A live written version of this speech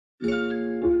Hey,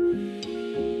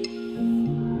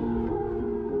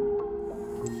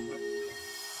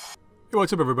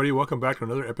 what's up everybody? Welcome back to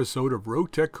another episode of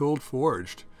Roguetech Cold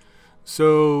Forged.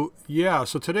 So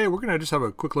today we're going to just have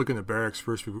a quick look in the barracks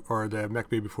first, or the mech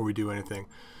bay, before we do anything.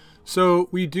 So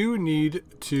we do need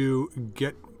to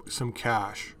get some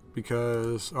cash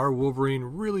because our Wolverine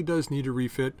really does need a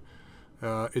refit.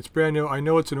 It's brand new. I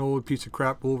know it's an old piece of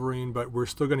crap Wolverine, but we're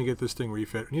still going to get this thing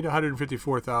refit. We need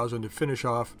 154,000 to finish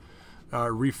off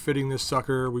refitting this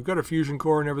sucker. We've got a fusion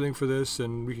core and everything for this,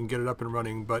 and we can get it up and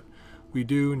running, but we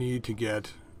do need to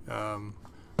get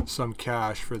some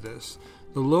cash for this.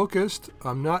 The Locust,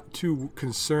 I'm not too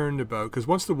concerned about, because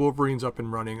once the Wolverine's up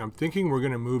and running, I'm thinking we're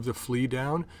going to move the Flea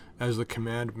down as the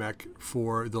command mech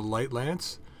for the Light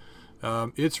Lance.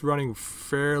 It's running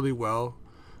fairly well,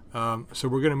 so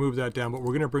we're going to move that down, but we're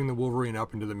going to bring the Wolverine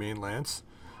up into the main Lance.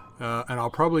 And I'll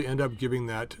probably end up giving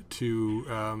that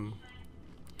to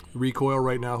Recoil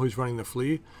right now, who's running the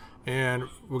Flea. And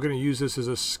we're going to use this as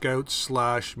a scout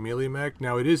slash melee mech.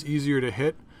 Now it is easier to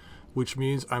hit, which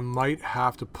means I might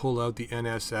have to pull out the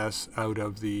NSS out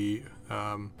of the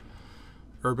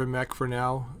urban mech for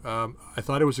now. I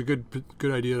thought it was a good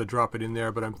idea to drop it in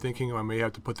there, but I'm thinking I may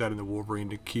have to put that in the Wolverine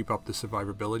to keep up the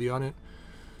survivability on it.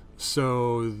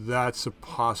 So that's a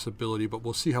possibility, but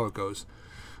we'll see how it goes.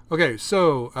 Okay,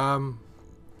 so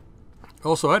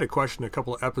also I had a question a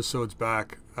couple of episodes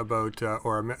back about,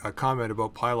 or a comment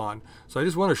about Pylon. So I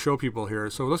just want to show people here.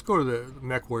 So let's go to the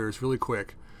Mech Warriors really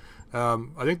quick. I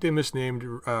think they misnamed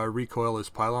Recoil as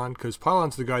Pylon, because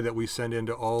Pylon's the guy that we send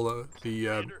into all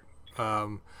the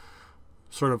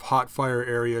sort of hot fire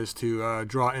areas to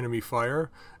draw enemy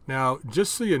fire. Now,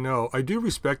 just so you know, I do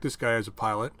respect this guy as a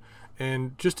pilot,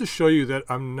 and just to show you that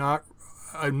I'm not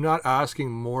asking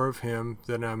more of him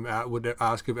than would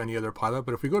ask of any other pilot.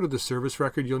 But if we go to the service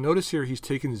record, you'll notice here he's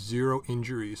taken 0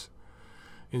 injuries.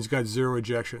 And he's got 0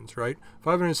 ejections, right?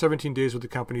 517 days with the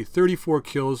company, 34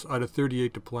 kills out of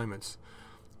 38 deployments.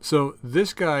 So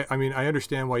this guy, I mean, I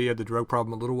understand why he had the drug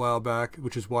problem a little while back,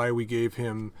 which is why we gave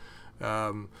him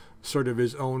sort of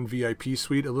his own VIP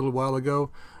suite a little while ago.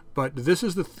 But this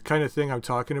is the kind of thing I'm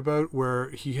talking about, where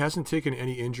he hasn't taken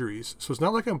any injuries. So it's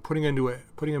not like I'm putting him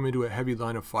into a heavy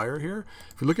line of fire here.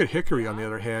 If you look at Hickory, on the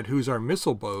other hand, who's our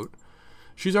missile boat,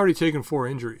 she's already taken 4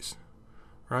 injuries,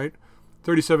 right?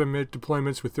 37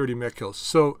 deployments with 30 mech kills.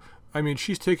 So, I mean,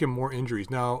 she's taken more injuries.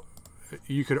 Now,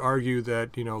 you could argue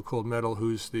that, you know, Cold Metal,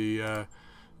 who's the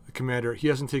commander, he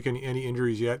hasn't taken any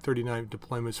injuries yet. 39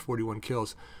 deployments, 41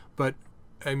 kills. But,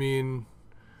 I mean,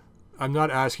 I'm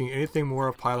not asking anything more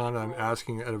of Pylon than I'm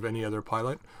asking out of any other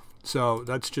pilot. So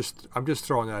that's just, I'm just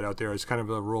throwing that out there as kind of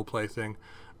a role play thing.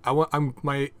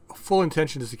 My full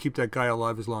intention is to keep that guy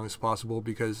alive as long as possible,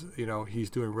 because, you know,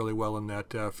 he's doing really well in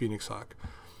that Phoenix Hawk.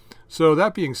 So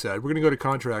that being said, we're going to go to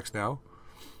contracts now.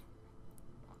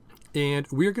 And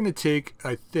we're going to take,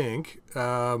 I think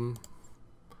we're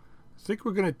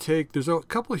going to take, there's a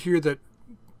couple here that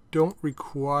don't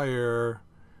require,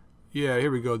 yeah,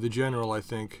 here we go, the general, I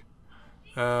think.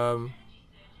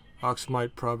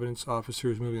 Oxmite Providence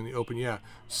officers moving in the open, yeah.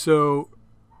 So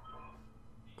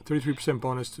 33%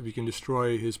 bonus if you can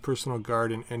destroy his personal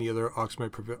guard and any other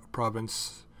Oxmite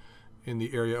province in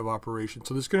the area of operation.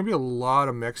 So there's going to be a lot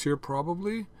of mechs here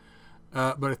probably,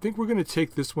 but I think we're going to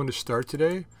take this one to start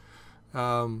today.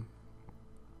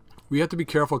 We have to be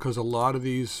careful because a lot of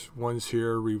these ones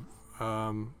here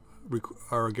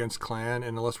are against clan,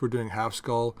 and unless we're doing half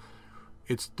skull,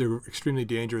 they're extremely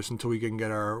dangerous until we can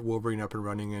get our Wolverine up and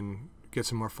running and get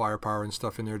some more firepower and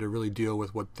stuff in there to really deal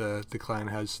with what the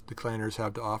clanners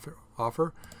have to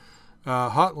offer.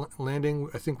 Hot landing,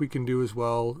 I think we can do as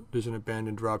well. There's an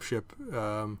abandoned dropship.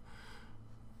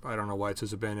 I don't know why it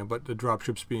says abandoned, but the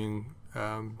dropship's being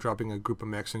dropping a group of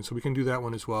mechs in, so we can do that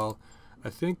one as well. I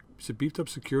think it's a beefed up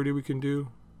security we can do.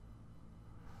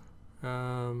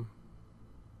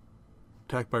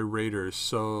 Attacked by raiders,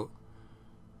 so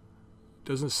it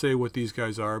doesn't say what these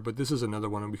guys are, but this is another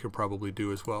one that we could probably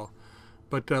do as well.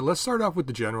 But let's start off with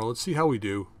the general. Let's see how we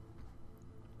do,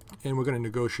 and we're going to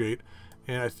negotiate.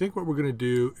 And I think what we're going to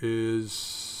do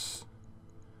is,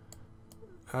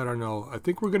 I don't know, I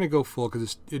think we're going to go full,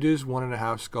 because it is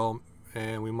 1.5 skull,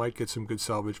 and we might get some good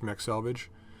salvage, mech salvage.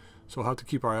 So we'll have to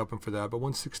keep our eye open for that. But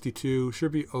 162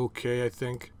 should be okay, I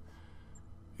think.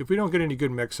 If we don't get any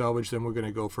good mech salvage, then we're going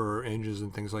to go for engines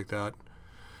and things like that.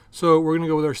 So we're going to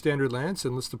go with our standard lance,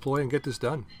 and let's deploy and get this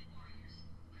done.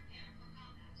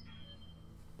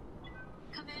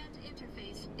 Command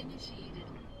interface initiated.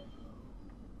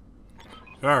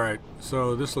 Alright,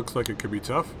 so this looks like it could be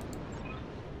tough.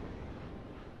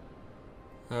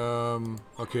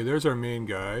 Okay, there's our main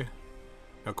guy.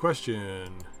 Now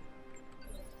question.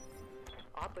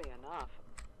 Oddly enough,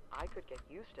 I could get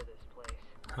used to this place.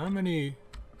 How many...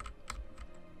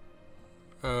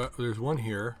 there's one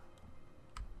here.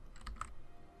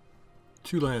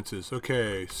 2 lances.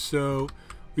 Okay, so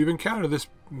we've encountered this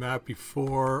map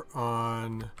before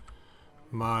on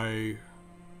my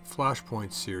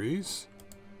Flashpoint series.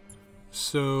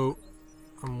 So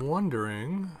I'm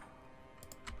wondering...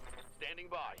 Standing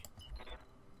by.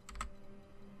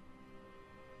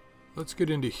 Let's get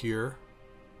into here.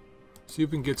 See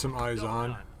if we can get some eyes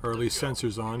on, or at least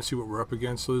sensors on, see what we're up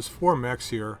against. So there's 4 mechs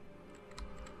here.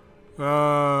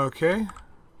 Okay.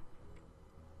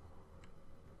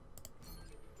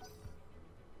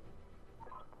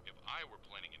 If I were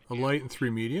planning A light and 3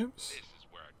 mediums. this is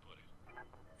where I'd put it.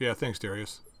 Yeah, thanks,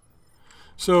 Darius.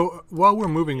 So while we're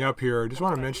moving up here, I just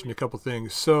want to mention a couple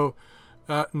things. So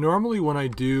normally when I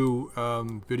do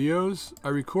videos, I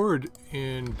record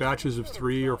in batches of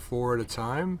 3 or 4 at a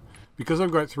time. Because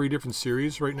I've got 3 different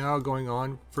series right now going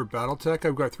on for Battletech,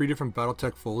 I've got 3 different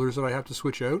Battletech folders that I have to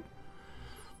switch out.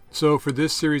 So for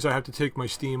this series, I have to take my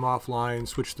Steam offline,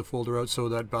 switch the folder out so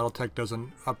that Battletech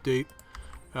doesn't update.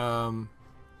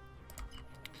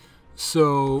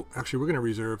 So actually, we're going to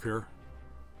reserve here.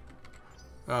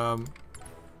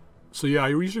 So yeah, I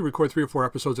usually record 3 or 4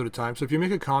 episodes at a time. So if you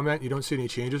make a comment, and you don't see any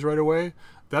changes right away.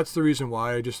 That's the reason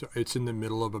why it's in the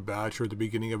middle of a batch or the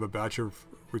beginning of a batch of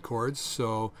records.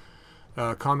 So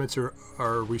comments or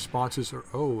responses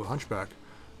or Hunchback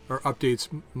or updates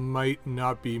might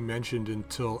not be mentioned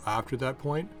until after that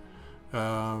point.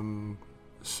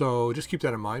 So just keep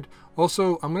that in mind.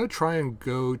 Also, I'm going to try and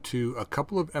go to a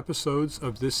couple of episodes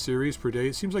of this series per day.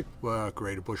 It seems like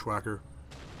great, a bushwhacker.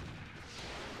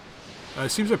 It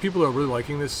seems like people are really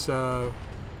liking this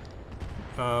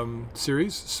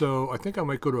series, so I think I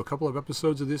might go to a couple of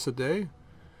episodes of this a day.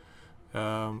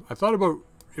 I thought about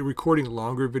recording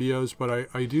longer videos, but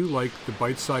I do like the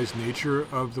bite-sized nature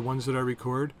of the ones that I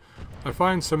record. I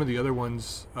find some of the other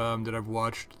ones that I've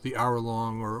watched, the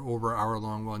hour-long or over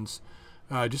hour-long ones,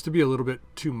 just to be a little bit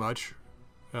too much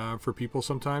for people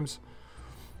sometimes.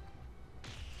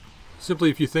 Simply,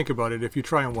 if you think about it, if you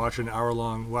try and watch an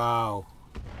hour-long, wow.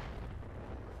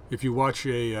 If you watch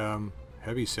a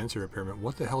heavy sensor impairment,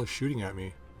 what the hell is shooting at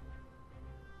me?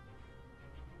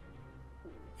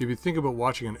 If you think about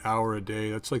watching an hour a day,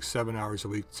 that's like 7 hours a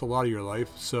week. It's a lot of your life.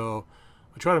 So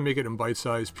I try to make it in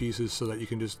bite-sized pieces so that you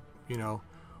can just, you know,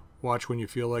 watch when you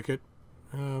feel like it.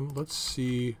 Let's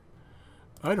see.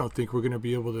 I don't think we're going to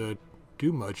be able to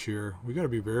do much here. We got to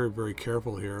be very, very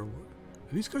careful here. Are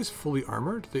these guys fully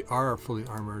armored? They are fully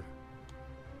armored.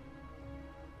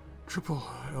 Triple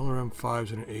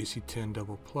LRM5s and an AC-10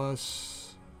 double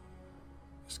plus.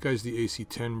 This guy's the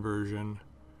AC-10 version.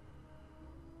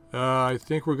 I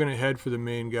think we're going to head for the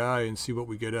main guy and see what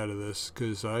we get out of this,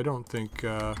 because I don't think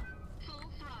Full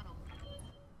throttle.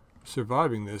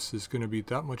 surviving this is going to be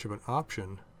that much of an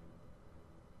option.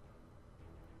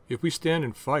 If we stand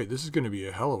and fight, this is going to be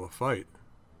a hell of a fight.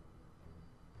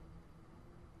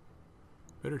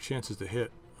 Better chances to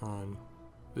hit on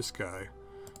this guy.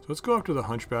 So let's go after the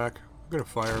Hunchback. We're going to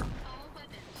fire. All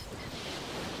weapons.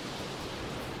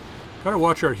 Gotta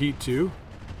watch our heat too.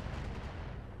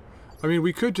 I mean,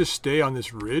 we could just stay on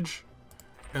this ridge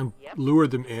and lure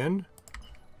them in,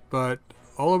 but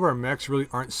all of our mechs really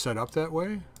aren't set up that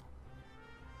way.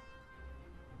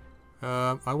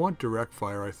 I want direct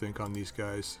fire, I think, on these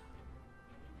guys.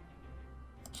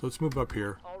 So let's move up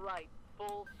here. All right,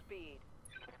 full speed.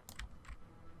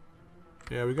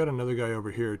 Yeah, we got another guy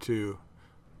over here too.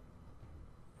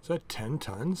 Is that 10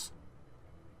 tons?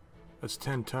 That's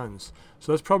 10 tons.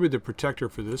 So that's probably the protector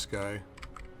for this guy.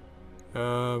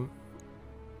 Why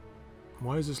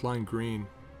is this line green?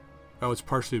 Oh, it's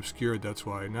partially obscured, that's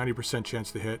why. 90%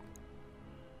 chance to hit.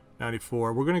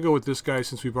 94. We're going to go with this guy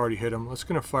since we've already hit him. Let's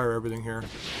going to fire everything here.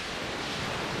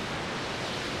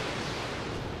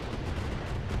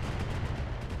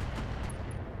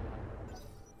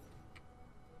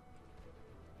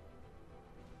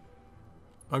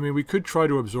 I mean, we could try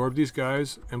to absorb these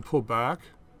guys and pull back.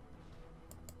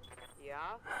 Yeah?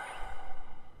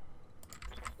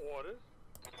 Orders.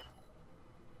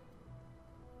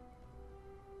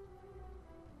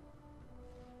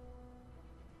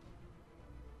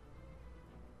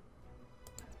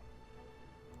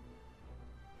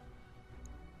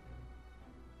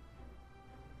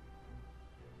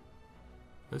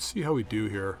 Let's see how we do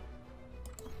here.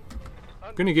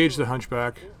 I'm going to engage the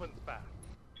Hunchback. Movement fast.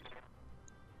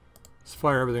 Let's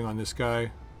fire everything on this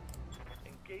guy.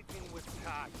 Engaging with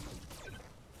tact.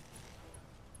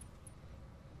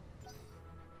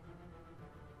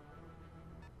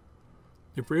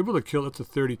 If we're able to kill, that's a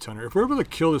 30-tonner. If we're able to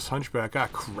kill this hunchback, ah,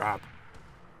 crap.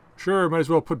 Sure, might as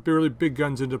well put really big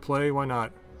guns into play. Why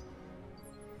not?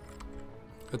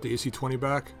 Got the AC-20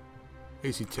 back?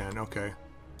 AC-10, okay.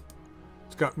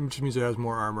 It's got, which means it has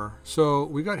more armor. So,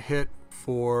 we got hit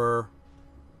for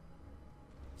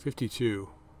 52.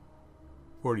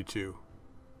 42.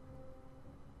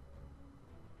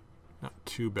 Not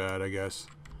too bad, I guess.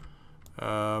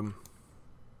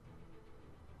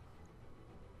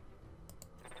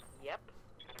 Yep.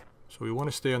 So we want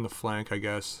to stay on the flank, I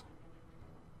guess.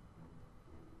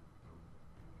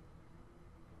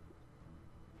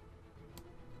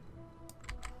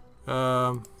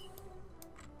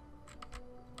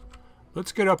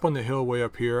 Let's get up on the hill way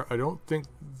up here. I don't think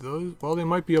those... Well, they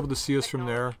might be able to see us from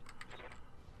there.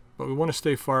 But we want to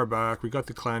stay far back. We got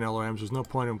the clan LRMs. There's no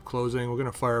point in closing. We're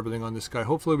going to fire everything on this guy.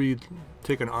 Hopefully we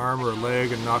take an arm or a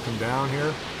leg and knock him down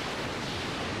here.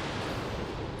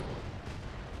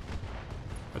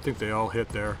 I think they all hit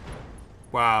there.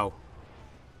 Wow.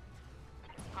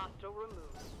 Hostile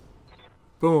removed.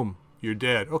 Boom. You're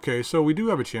dead. Okay, so we do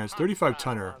have a chance.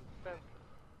 35-tonner.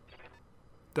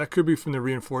 That could be from the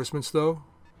reinforcements, though.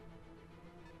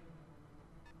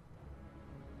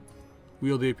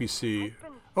 Wheeled APC.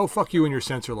 Oh, fuck you and your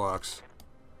sensor locks.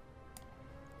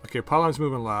 Okay, pylon's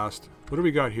moving last. What do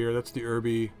we got here? That's the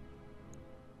Irby.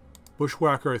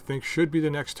 Bushwhacker, I think, should be the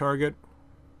next target.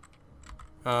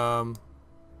 I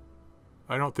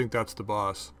don't think that's the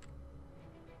boss.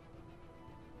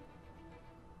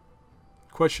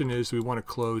 Question is, do we want to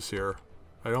close here?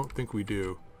 I don't think we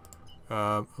do.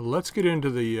 Let's get into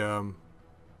the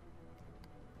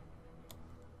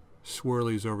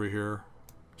swirlies over here.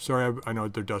 Sorry, I know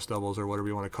they're dust devils or whatever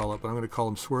you want to call it, but I'm going to call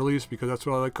them swirlies because that's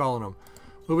what I like calling them.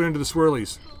 Moving into the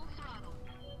swirlies.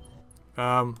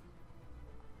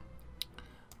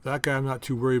 That guy I'm not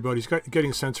too worried about. He's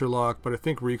getting sensor lock, but I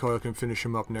think recoil can finish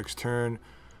him up next turn.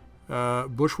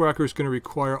 Bushwhacker is going to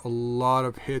require a lot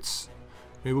of hits.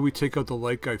 Maybe we take out the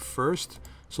light guy first.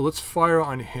 So let's fire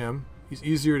on him. He's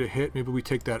easier to hit. Maybe we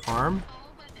take that arm.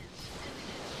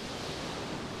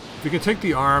 If we can take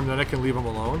the arm, then I can leave him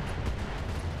alone.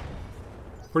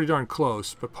 Pretty darn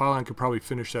close, but Pylon could probably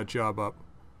finish that job up.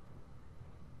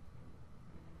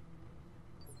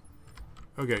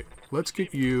 Okay, let's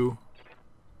get you...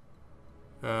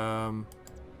 I'm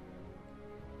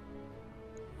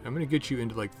going to get you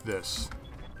into like this.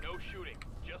 No shooting,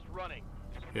 just running.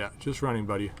 Yeah, just running,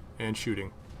 buddy. And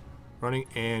shooting. Running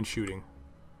and shooting.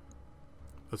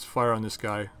 Let's fire on this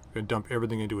guy. Gonna dump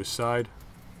everything into his side.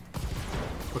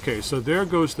 Okay, so there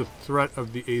goes the threat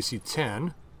of the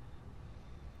AC-10.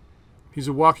 He's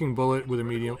a walking bullet with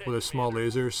a small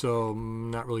laser, so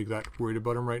I'm not really that worried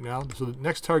about him right now. So the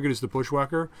next target is the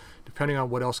Bushwhacker, depending on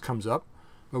what else comes up.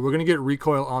 But we're going to get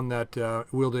recoil on that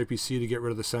wheeled APC to get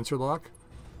rid of the sensor lock.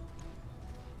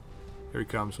 Here he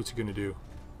comes. What's he going to do?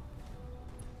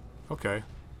 Okay.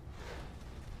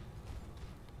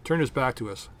 Turn his back to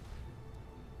us.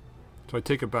 So I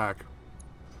take it back.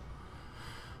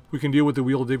 We can deal with the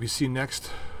wheeled APC next.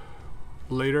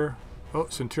 Later. Oh,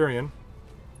 Centurion.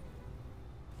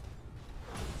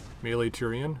 Melee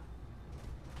Turian.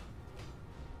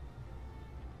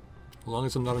 As long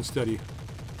as I'm not unsteady.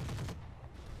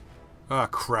 Ah,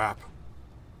 crap.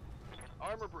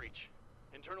 Armor breach.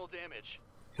 Internal damage.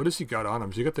 What has he got on him?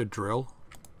 Has he got the drill?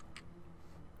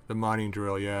 The mining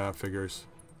drill, yeah, figures.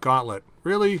 Gauntlet.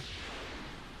 Really?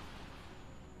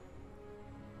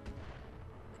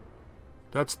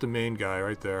 That's the main guy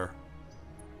right there.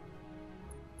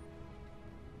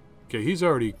 Okay, he's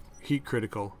already heat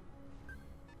critical.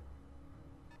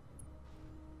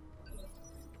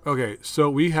 Okay, so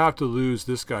we have to lose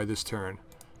this guy this turn.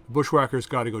 The Bushwhacker's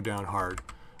got to go down hard.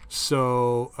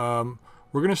 So,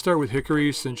 we're going to start with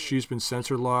Hickory since she's been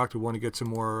sensor locked. We want to get some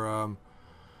more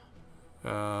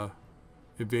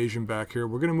evasion back here.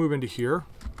 We're going to move into here.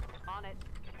 On it.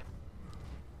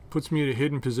 Puts me in a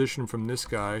hidden position from this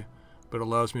guy, but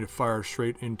allows me to fire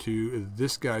straight into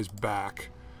this guy's back.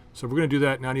 So we're going to do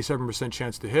that. 97%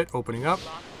 chance to hit, opening up.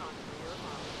 Locked on rear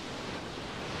arm.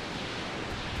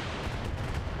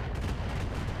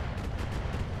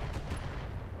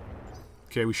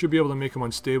 Okay, we should be able to make him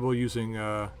unstable using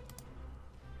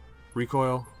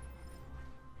recoil.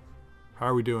 How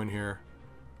are we doing here?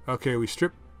 Okay, we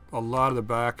stripped a lot of the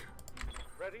back.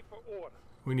 Ready for order.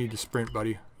 We need to sprint,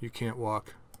 buddy. You can't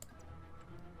walk.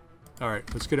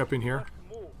 Alright, let's get up in here.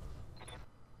 Move.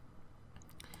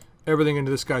 Everything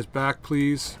into this guy's back,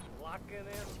 please. Locking in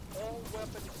all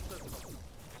weapon systems.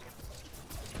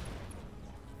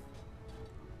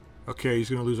 Okay, he's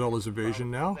going to lose all his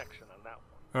evasion now. Connection on that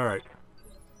one. Alright.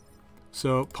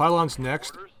 So, Pylon's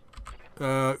next. Orders.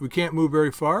 We can't move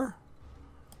very far,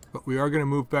 but we are going to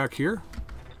move back here.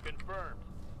 Confirmed.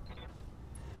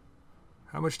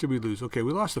 How much did we lose? Okay,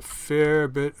 we lost a fair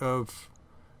bit of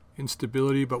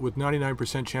instability, but with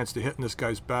 99% chance to hitting this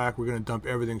guy's back, we're going to dump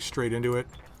everything straight into it.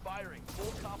 Firing.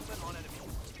 Full complement on enemy.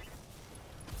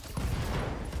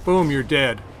 Boom, you're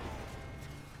dead.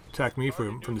 Attack me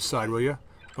from the side, will you?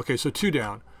 Okay, so 2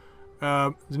 down.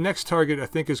 The next target, I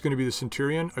think, is going to be the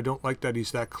Centurion. I don't like that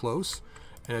he's that close.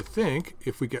 And I think,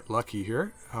 if we get lucky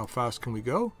here, how fast can we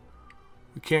go?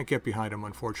 We can't get behind him,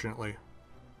 unfortunately.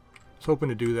 I was hoping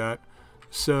to do that.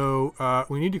 So,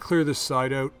 we need to clear this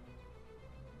side out.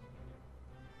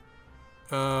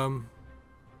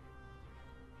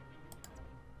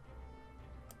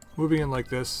 Moving in like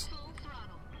this. Full throttle.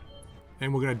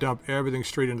 And we're going to dump everything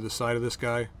straight into the side of this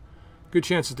guy. Good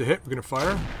chances to hit. We're going to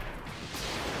fire.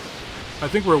 I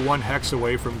think we're 1 hex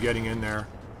away from getting in there.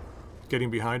 Getting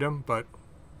behind him, but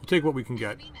we'll take what we can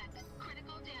get. Enemy mech.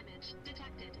 Critical damage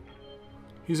detected.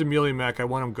 He's a melee mech. I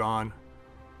want him gone.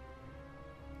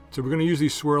 So we're going to use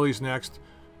these swirlies next.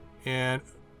 And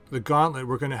the gauntlet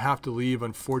we're going to have to leave.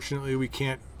 Unfortunately, we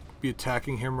can't be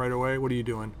attacking him right away. What are you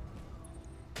doing?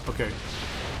 Okay.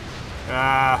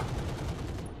 Ah.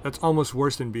 That's almost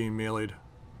worse than being meleeed.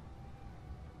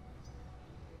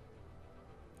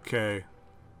 Okay.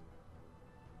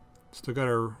 Still got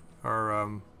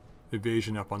our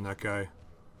evasion up on that guy.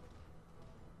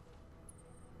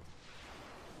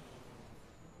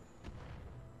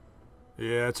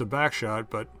 Yeah, it's a back shot,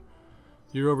 but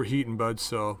you're overheating, bud,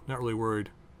 so not really worried.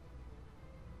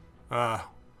 Okay,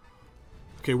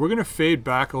 we're going to fade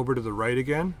back over to the right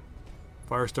again.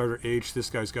 Firestarter H, this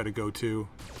guy's got to go too.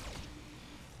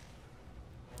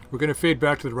 We're going to fade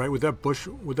back to the right with that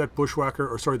bushwhacker,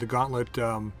 or sorry, the gauntlet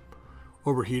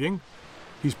overheating.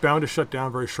 He's bound to shut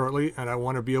down very shortly, and I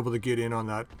want to be able to get in on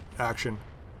that action.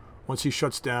 Once he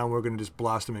shuts down, we're going to just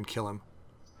blast him and kill him.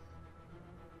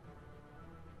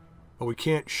 But we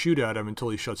can't shoot at him until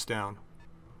he shuts down.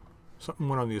 Something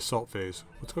went on the assault phase.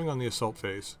 What's going on the assault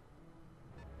phase?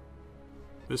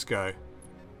 This guy.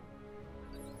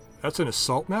 That's an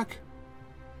assault mech?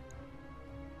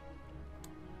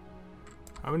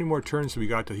 How many more turns do we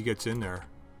got till he gets in there?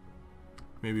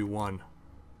 Maybe 1.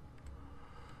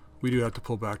 We do have to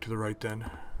pull back to the right then.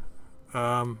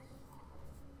 Alright,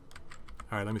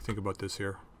 let me think about this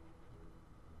here.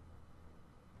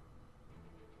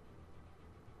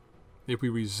 If we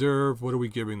reserve, what are we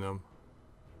giving them?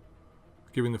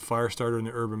 Giving the Firestarter and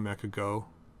the Urban Mech a go.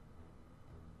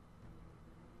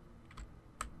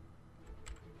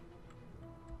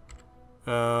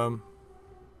 Yeah?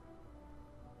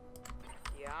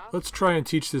 Let's try and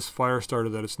teach this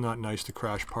Firestarter that it's not nice to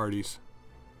crash parties.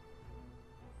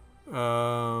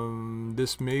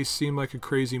 This may seem like a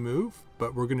crazy move,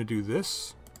 but we're going to do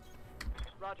this.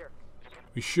 Roger.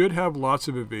 We should have lots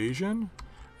of evasion.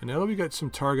 And now that we got some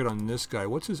target on this guy,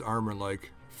 what's his armor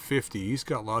like? 50. He's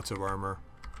got lots of armor.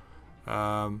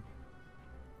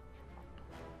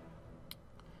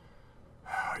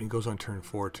 He goes on turn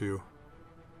 4 too.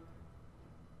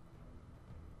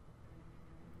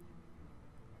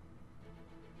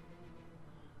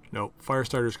 Nope.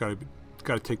 Firestarter's got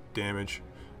to take damage.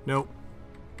 Nope.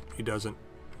 He doesn't.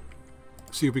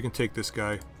 See if we can take this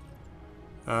guy.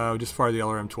 Just fire the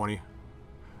LRM-20.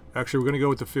 Actually, we're going to go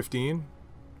with the 15.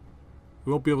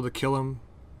 We won't be able to kill him.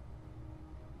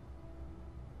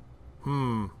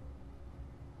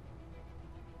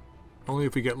 Only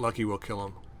if we get lucky we'll kill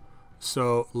him.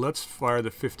 So let's fire the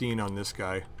 15 on this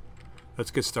guy. Let's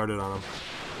get started on him.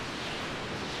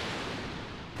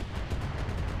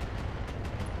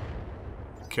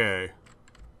 Okay.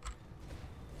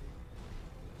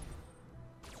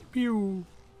 Pew.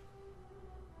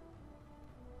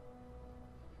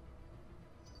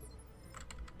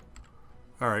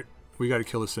 Alright, we gotta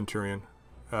kill the Centurion.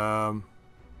 But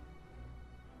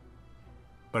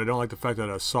I don't like the fact that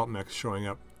a assault mech is showing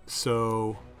up.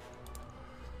 So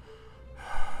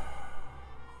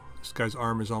this guy's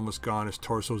arm is almost gone, his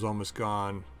torso is almost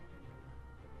gone.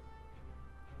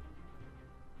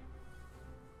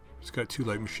 He's got 2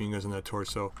 light machine guns in that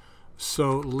torso.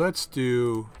 So let's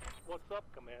do... What's up,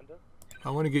 Commander?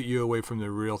 I want to get you away from the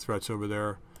real threats over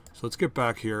there. So let's get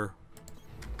back here.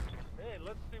 Hey,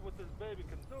 let's see what this baby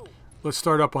can do. Let's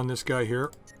start up on this guy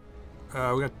here. We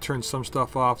got to turn some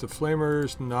stuff off. The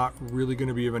flamer's not really going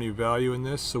to be of any value in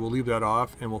this, so we'll leave that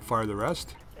off and we'll fire the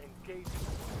rest. Engage.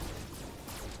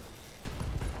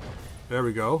 There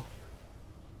we go.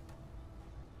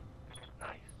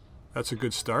 Nice. That's a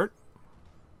good start.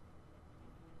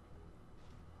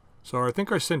 So I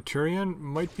think our Centurion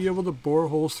might be able to bore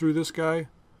holes through this guy.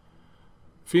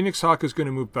 Phoenix Hawk is going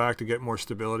to move back to get more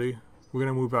stability. We're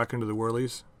going to move back into the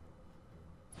whirlies.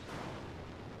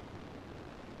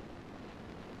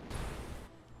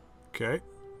 Okay.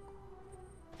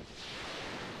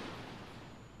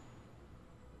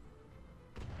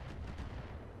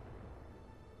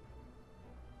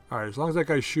 Alright, as long as that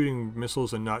guy's shooting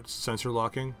missiles and not sensor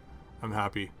locking, I'm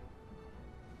happy.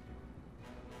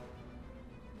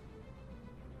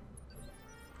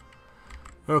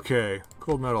 Okay,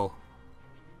 cold metal.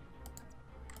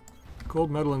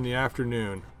 Cold metal in the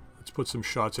afternoon. Let's put some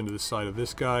shots into the side of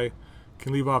this guy.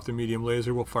 Can leave off the medium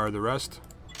laser, we'll fire the rest.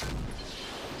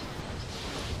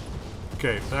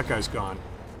 Okay, that guy's gone.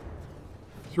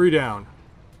 3 down.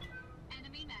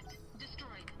 Enemy mech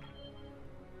destroyed.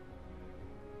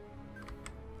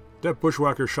 That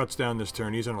bushwhacker shuts down this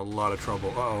turn. He's in a lot of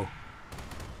trouble. Uh-oh.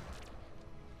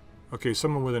 Okay,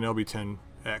 someone with an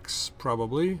LB-10X,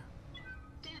 probably.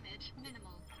 Damage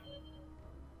minimal.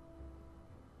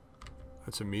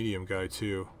 That's a medium guy,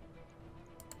 too.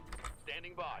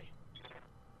 Standing by.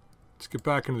 Let's get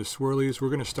back into the swirlies. We're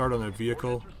going to start on that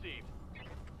vehicle. Ordnance received.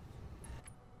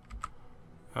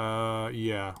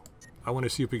 Yeah. I want to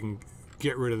see if we can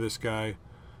get rid of this guy.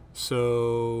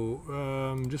 So,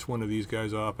 just one of these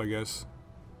guys off, I guess.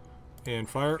 And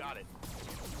fire. Got it.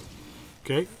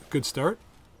 Okay, good start.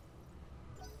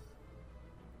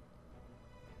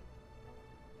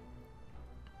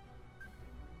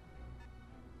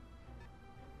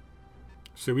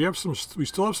 So we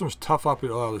still have some tough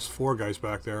oh, there's 4 guys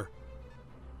back there.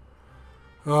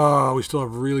 Oh, we still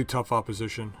have really tough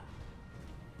opposition.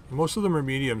 Most of them are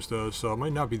mediums though, so it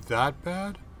might not be that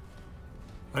bad.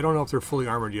 I don't know if they're fully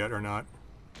armored yet or not.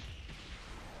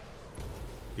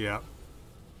 Yeah.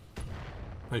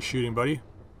 Nice shooting, buddy.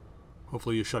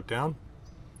 Hopefully you shut down.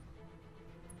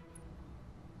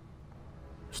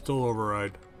 Still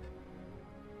override.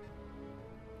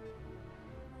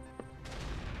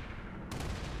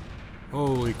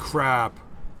 Holy crap.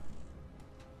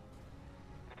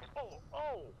 Oh.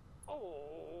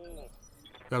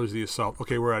 That was the assault.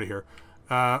 Okay, we're out of here.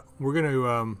 We're going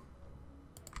to...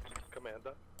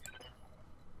 Commander.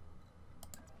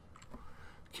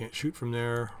 Can't shoot from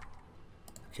there.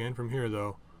 Can from here,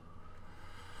 though.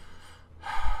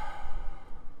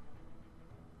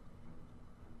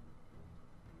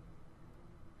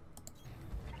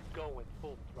 Going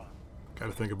full throttle.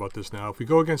 Gotta think about this now. If we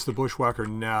go against the bushwhacker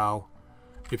now,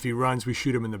 if he runs, we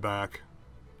shoot him in the back.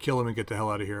 Kill him and get the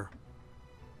hell out of here.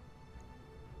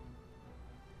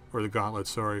 Or the gauntlet,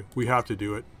 sorry. We have to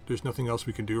do it. There's nothing else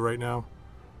we can do right now.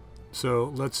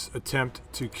 So let's attempt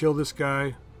to kill this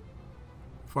guy.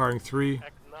 Firing 3.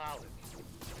 Acknowledge.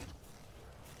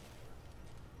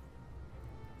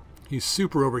 He's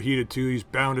super overheated too. He's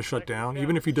bound to shut down.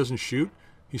 Even if he doesn't shoot,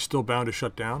 he's still bound to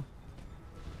shut down.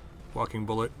 Walking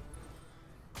bullet.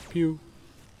 Pew.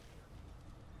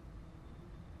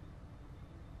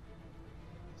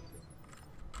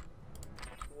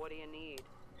 What do you need?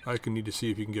 I can need to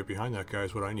see if you can get behind that guy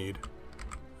is what I need.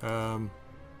 And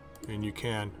you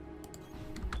can.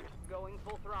 Going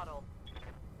full throttle.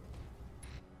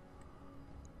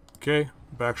 Okay,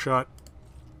 back shot.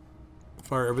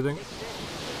 Fire everything.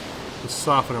 Let's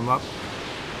soften him up.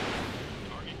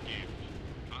 Target damaged.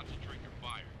 Concentrate your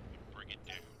fire and bring it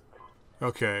down.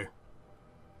 Okay.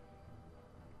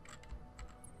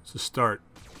 It's a start.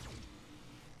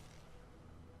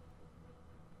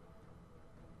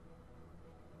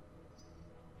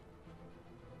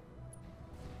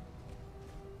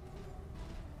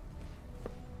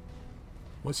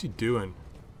 What's he doing?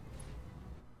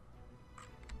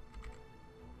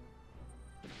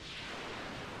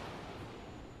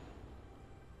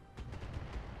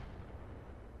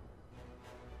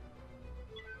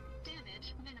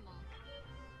 Damage minimal.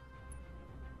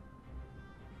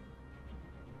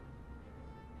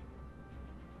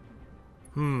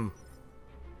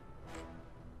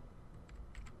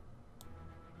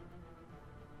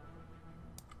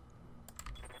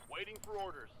 Waiting for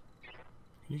orders. Can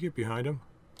you get behind him?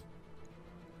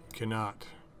 Cannot.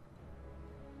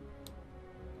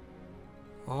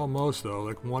 Almost though,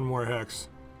 like one more hex.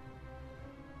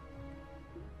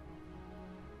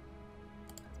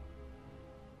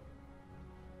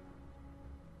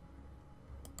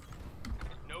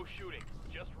 No shooting.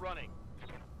 Just running.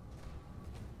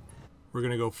 We're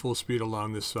gonna go full speed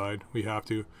along this side. We have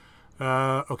to.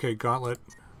 Okay, gauntlet.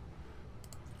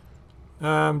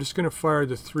 I'm just gonna fire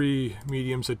the 3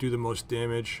 mediums that do the most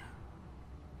damage.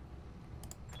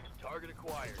 Target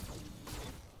acquired.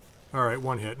 Alright,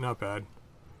 1 hit, not bad.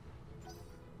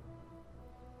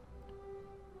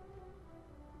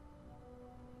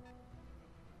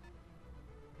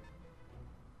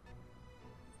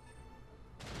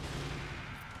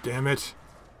 Damn it.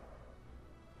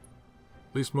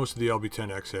 At least most of the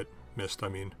LB-10X hit. Missed, I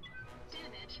mean.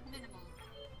 Damage minimal.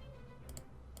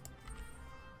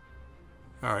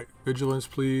 Alright, vigilance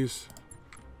please.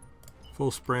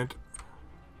 Full sprint.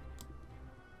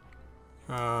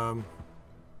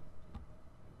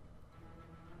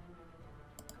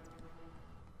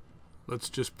 Let's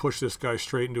just push this guy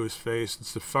straight into his face.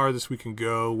 It's the farthest we can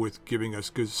go with giving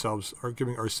ourselves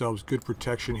good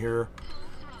protection here.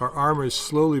 Our armor is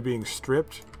slowly being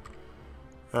stripped.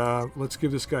 Let's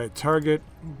give this guy a target.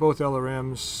 Both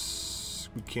LRMs.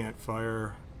 We can't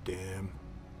fire. Damn.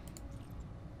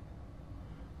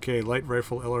 Okay, light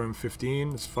rifle LRM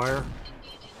 15. Let's fire.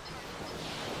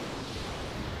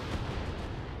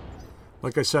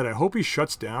 Like I said, I hope he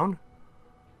shuts down.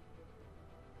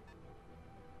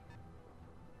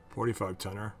 45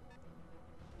 tonner.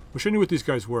 Wish I knew what these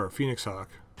guys were. Phoenix Hawk.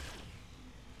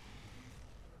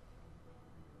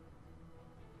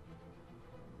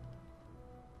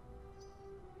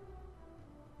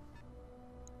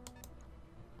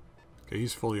 Okay,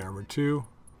 he's fully armored too.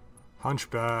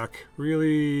 Hunchback.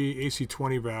 Really?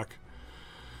 AC-20 back.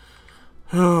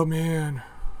 Oh, man.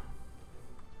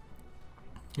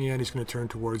 Yeah, and he's going to turn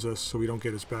towards us so we don't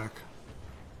get his back.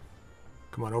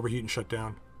 Come on, overheat and shut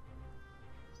down.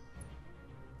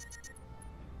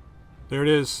 There it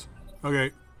is.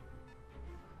 Okay.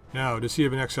 Now, does he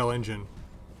have an XL engine?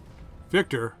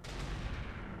 Victor?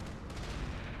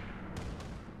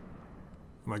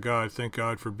 Oh my god, thank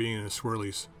God for being in the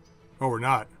swirlies. Oh, we're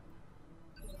not.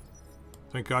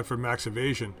 Thank God for max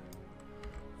evasion.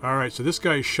 Alright, so this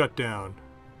guy is shut down.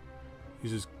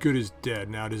 He's as good as dead.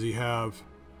 Now, does he have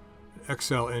an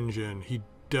XL engine? He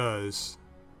does.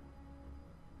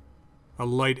 A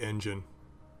light engine.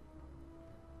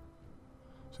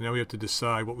 So now we have to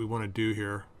decide what we want to do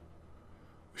here.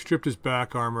 We stripped his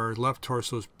back armor. His left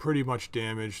torso is pretty much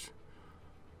damaged.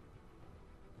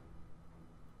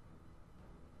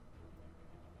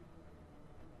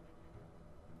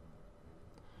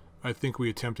 I think we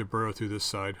attempt to burrow through this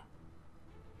side.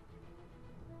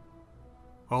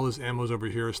 All his ammo's over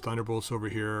here. His Thunderbolt's over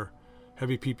here.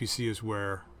 Heavy PPC is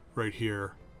where? Right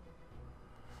here.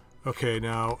 Okay,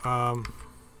 now,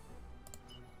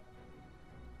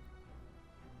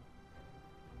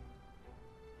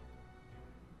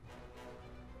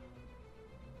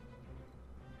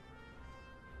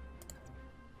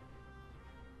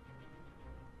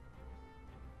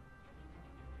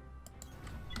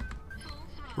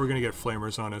 we're gonna get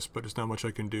flamers on us, but there's not much I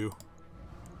can do.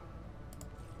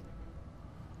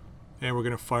 And we're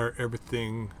gonna fire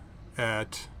everything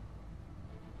at...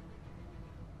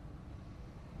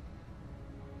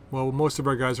 Well, most of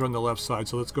our guys are on the left side,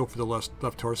 so let's go for the left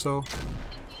torso.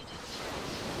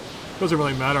 Doesn't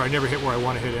really matter, I never hit where I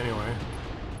want to hit anyway.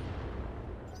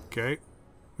 Okay.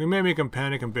 We may make him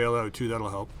panic and bail out too, that'll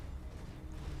help.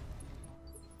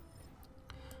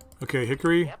 Okay,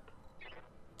 Hickory. Yep.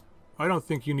 I don't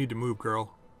think you need to move,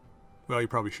 girl. Well, you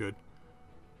probably should.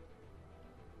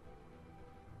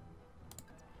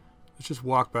 Let's just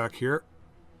walk back here.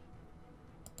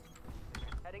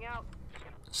 Heading out.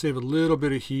 Save a little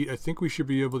bit of heat. I think we should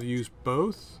be able to use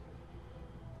both.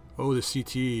 Oh, the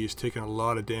CT is taking a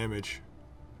lot of damage.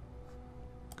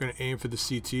 Going to aim for the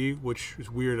CT, which is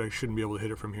weird. I shouldn't be able to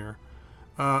hit it from here.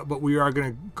 But we are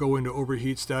going to go into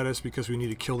overheat status because we need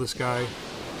to kill this guy.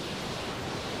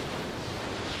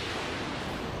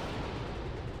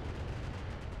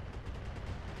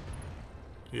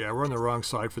 Yeah, we're on the wrong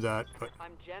side for that, but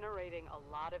I'm generating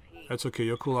a lot of heat. that's okay.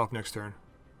 You'll cool off next turn.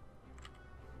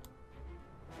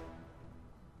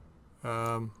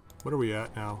 What are we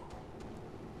at now?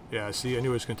 Yeah, see, I knew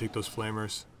I was going to take those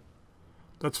flamers.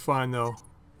 That's fine, though.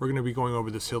 We're going to be going over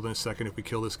this hill in a second if we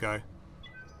kill this guy.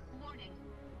 Warning.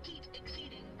 Heat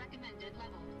exceeding recommended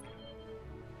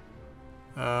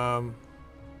level.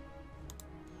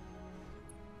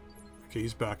 Okay,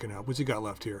 he's backing up. What's he got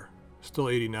left here? Still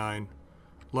 89.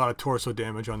 A lot of torso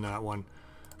damage on that one.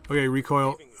 Okay,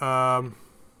 recoil.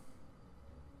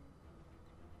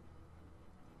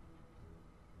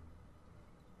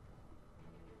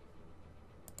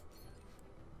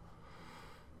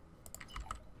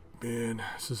 Man,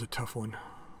 this is a tough one.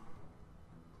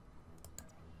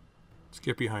 Let's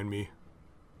get behind me.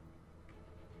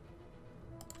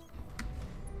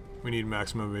 We need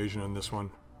maximum evasion on this one.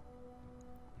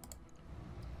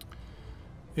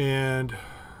 And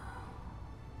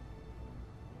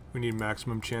we need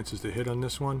maximum chances to hit on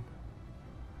this one.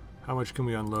 How much can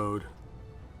we unload?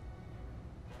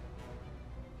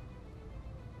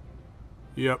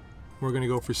 Yep, we're gonna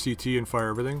go for CT and fire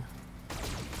everything.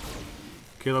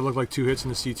 Okay, that looked like 2 hits in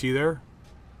the CT there.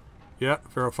 Yeah,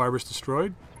 ferrofibers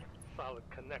destroyed.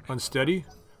 Next. Unsteady.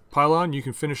 Pylon, you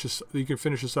can finish this. You can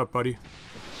finish this up, buddy.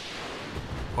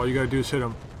 All you gotta do is hit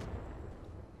him.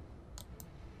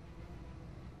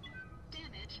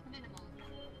 Damage minimal.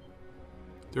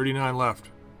 39 left.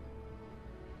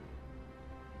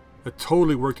 It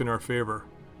totally worked in our favor.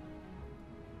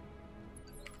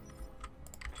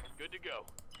 Good to go.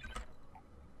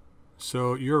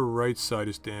 So your right side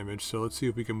is damaged. So let's see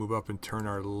if we can move up and turn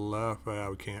our left.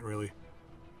 We can't really.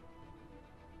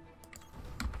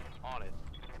 On it.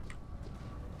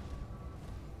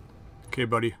 Okay,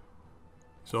 buddy.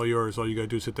 It's all yours. All you gotta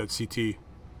do is hit that CT.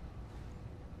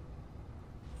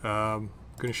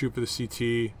 Gonna shoot for the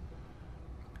CT.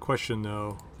 Question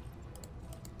though.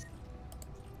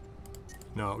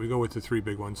 No, we go with the 3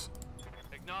 big ones.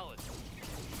 Acknowledge.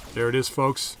 There it is,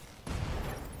 folks.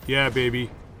 Yeah,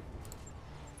 baby.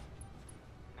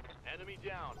 Enemy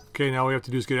down. Okay, now all we have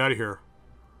to do is get out of here.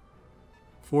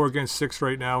 4 against 6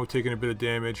 right now. We're taking a bit of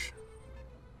damage.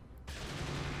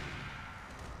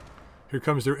 Here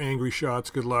comes their angry shots.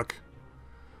 Good luck.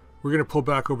 We're going to pull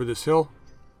back over this hill.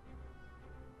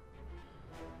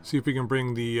 See if we can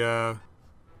bring the...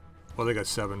 well, they got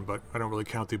 7, but I don't really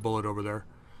count the bullet over there.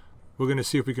 We're going to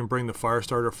see if we can bring the fire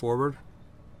starter forward.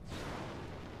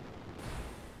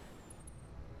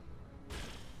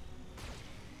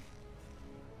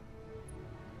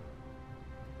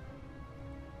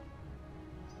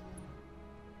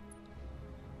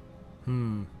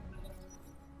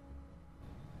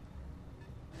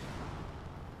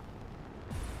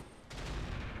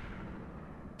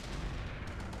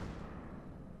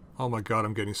 Oh my god,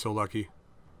 I'm getting so lucky.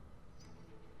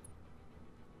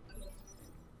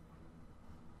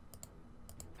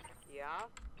 Yeah?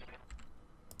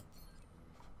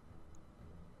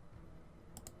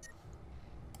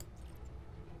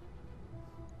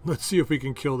 Let's see if we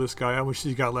can kill this guy. How much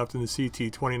he's got left in the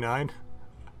CT? 29?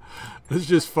 Let's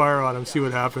just fire on him, see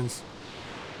what happens.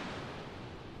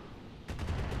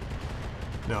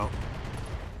 No.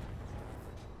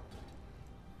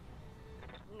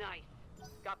 Nice.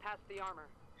 Got past the armor.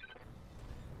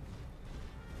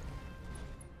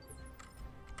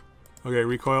 Okay,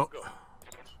 recoil.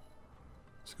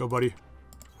 Let's go, buddy.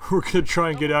 We're gonna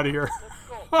try and get out of here.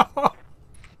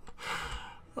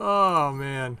 Oh,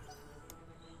 man.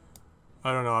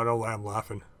 I don't know. I don't know why I'm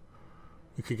laughing.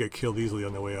 We could get killed easily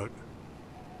on the way out.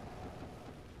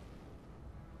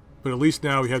 But at least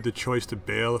now we have the choice to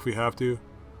bail if we have to.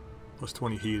 Plus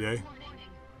 20 heat, eh? Warning.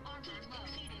 Heat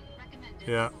exceeding recommended.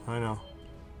 Yeah, I know.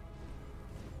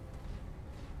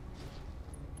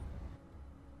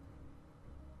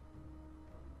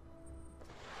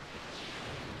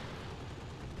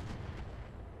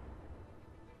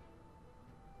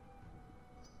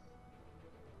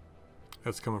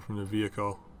 That's coming from the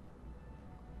vehicle.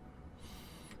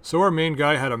 So our main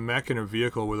guy had a mech and a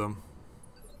vehicle with him.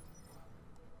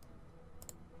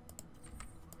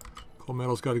 Cold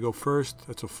metal's got to go first.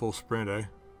 That's a full sprint, eh?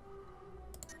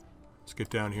 Let's get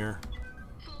down here.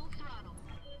 Full throttle.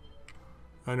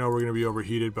 I know we're going to be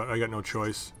overheated, but I got no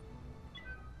choice.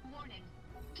 Warning.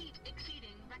 Heat exceeding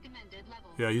recommended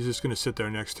level. Yeah, he's just going to sit there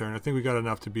next turn. I think we got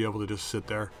enough to be able to just sit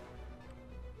there.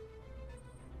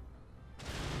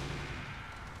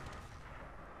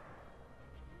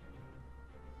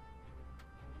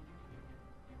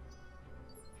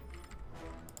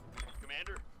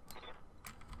 Commander.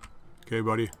 Okay,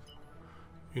 buddy.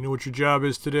 You know what your job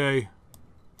is today.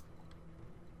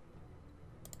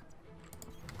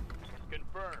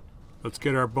 Confirmed. Let's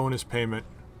get our bonus payment.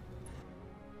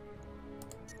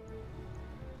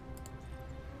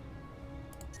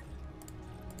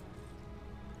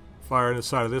 Fire on the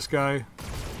side of this guy.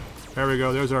 There we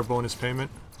go. There's our bonus payment.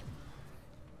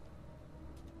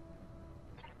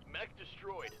 Mech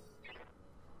destroyed.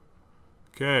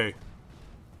 Okay.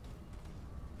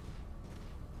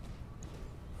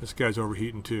 This guy's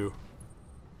overheating too.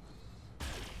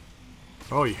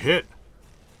 Oh, he hit.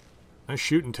 Nice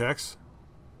shooting, Tex.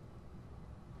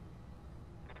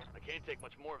 I can't take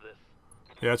much more of this.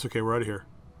 Yeah, it's okay. We're out of here.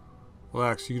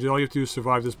 Relax. All you have to do is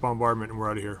survive this bombardment and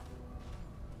we're out of here.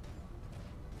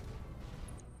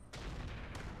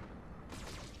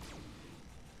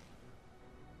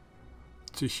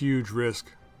 It's a huge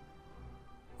risk,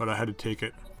 but I had to take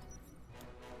it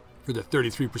for the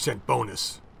 33%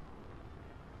 bonus.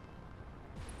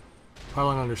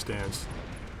 Pylon understands.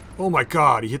 Oh my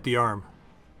god, he hit the arm.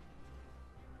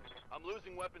 I'm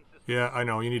losing weapon system. Yeah, I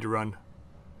know. You need to run.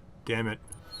 Damn it.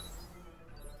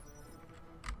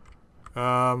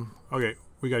 Okay,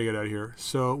 we gotta get out of here.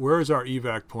 So, where is our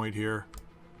evac point here?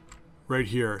 Right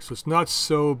here. So it's not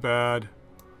so bad.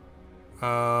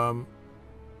 What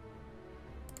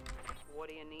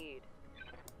do you need?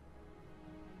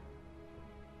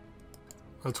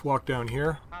 let's walk down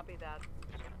here. Copy that.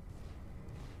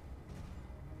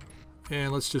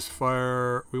 And let's just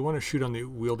fire. We want to shoot on the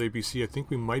wheeled APC. I think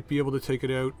we might be able to take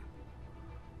it out.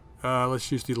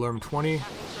 Let's use the alarm 20.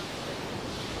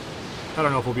 I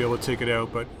don't know if we'll be able to take it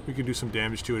out, but we can do some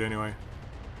damage to it anyway.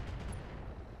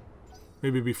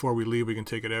 Maybe before we leave we can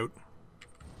take it out.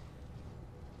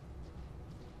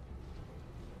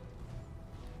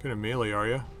 Gonna melee, are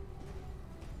ya?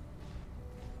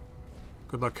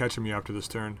 Good luck catching me after this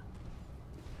turn.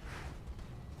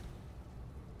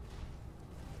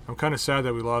 I'm kind of sad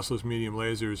that we lost those medium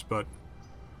lasers, but...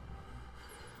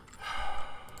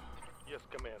 Yes,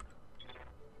 Commander.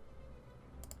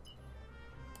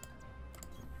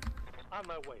 On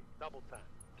my way. Double time.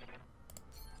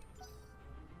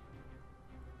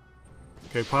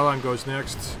 Okay, pylon goes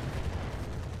next.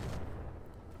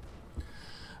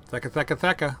 Thecka, thecka,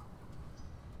 thecka.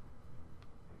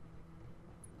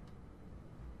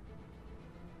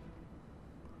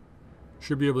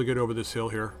 Should be able to get over this hill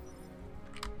here.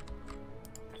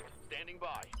 Standing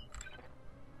by.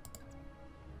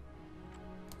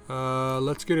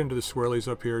 Let's get into the swirlies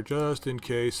up here just in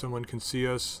case someone can see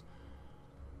us.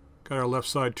 Got our left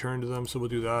side turned to them, so we'll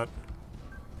do that.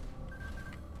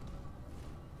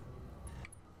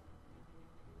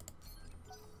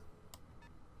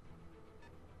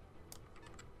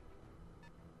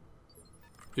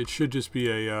 It should just be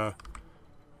a,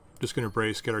 just gonna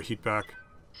brace, get our heat back.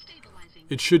 Stabilizing.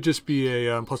 It should just be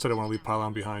a, plus I don't want to leave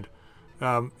pylon behind.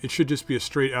 It should just be a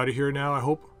straight out of here now, I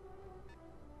hope.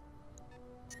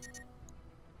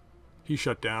 He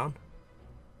shut down.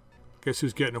 Guess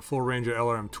who's getting a full range of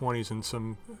LRM 20s and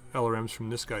some LRMs from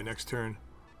this guy next turn.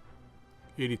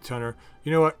 80 tonner.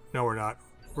 You know what? No, we're not.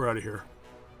 We're out of here.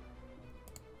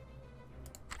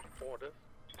 Order.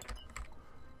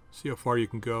 See how far you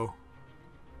can go.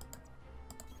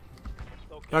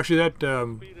 Okay. Actually, that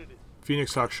Speed it is.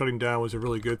 Phoenix Hawk shutting down was a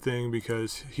really good thing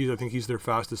because I think he's their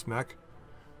fastest mech.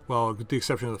 Well, with the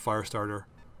exception of the fire starter.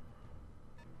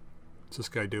 What's this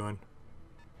guy doing?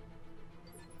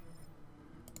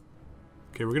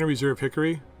 Okay, we're going to reserve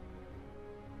Hickory.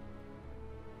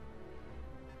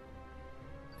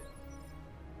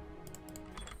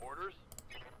 Orders.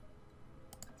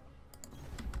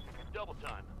 Double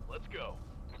time. Let's go.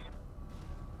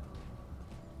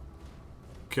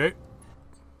 Okay.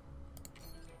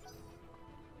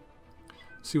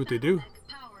 See what they do.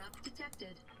 Power up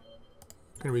detected.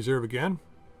 Gonna reserve again.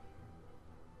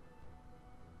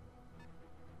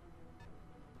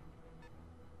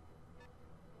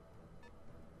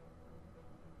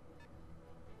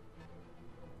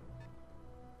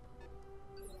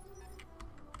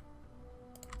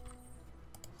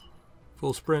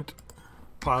 Full sprint.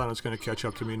 Pylon is gonna catch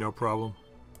up to me, no problem.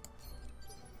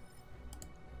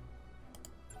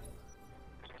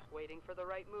 Waiting for the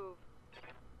right move.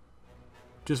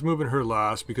 Just moving her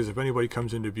last because if anybody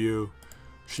comes into view,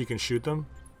 she can shoot them.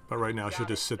 But right now she'll Got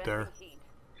just it. sit there. Sending heat.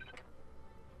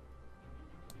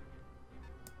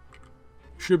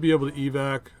 Should be able to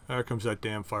evac. There comes that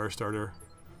damn fire starter.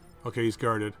 Okay, he's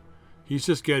guarded. He's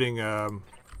just getting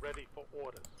Ready for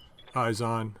orders. eyes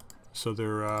on, so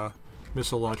their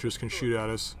missile launchers can shoot at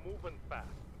us. Moving fast.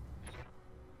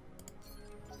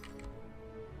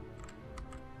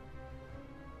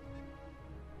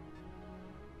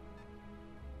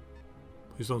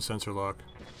 Please don't sensor lock.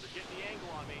 They're getting the angle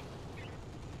on me.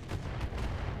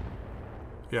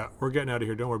 Yeah, we're getting out of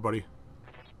here. Don't worry, buddy.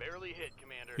 Barely hit,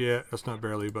 Commander. Yeah, that's not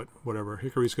barely, but whatever.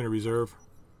 Hickory's going to reserve.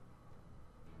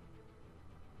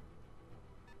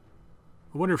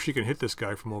 I wonder if she can hit this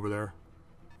guy from over there.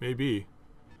 Maybe.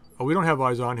 Oh, we don't have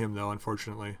eyes on him, though,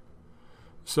 unfortunately.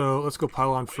 So, let's go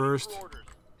pylon Waiting first. for orders.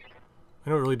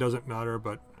 I know it really doesn't matter,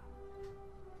 but...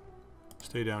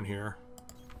 stay down here.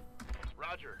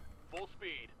 Roger. Full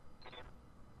speed.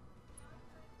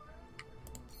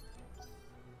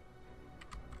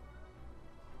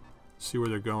 See where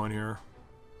they're going here.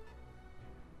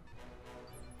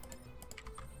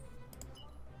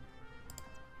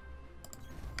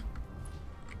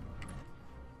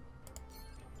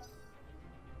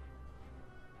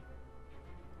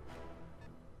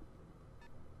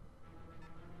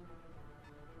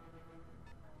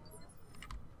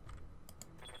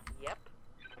 Yep.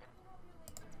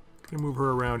 Gonna move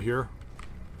her around here.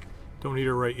 Don't need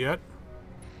her right yet.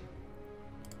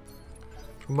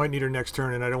 We might need her next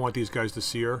turn, and I don't want these guys to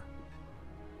see her.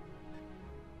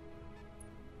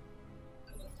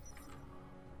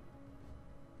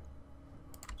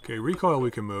 Okay, recoil we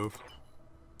can move.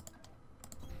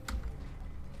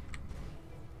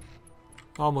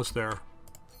 Almost there.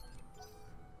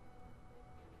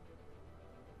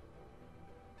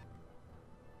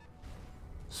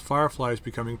 This Firefly is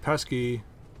becoming pesky.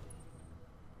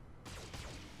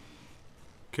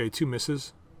 Okay, 2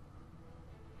 misses.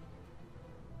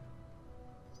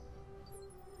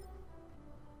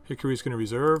 Hickory's going to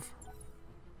reserve.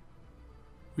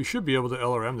 We should be able to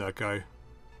LRM that guy.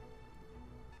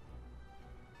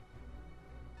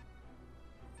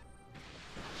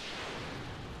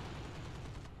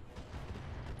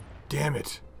 Damn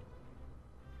it.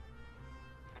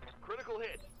 Critical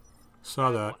hit.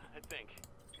 Saw that. One, I think.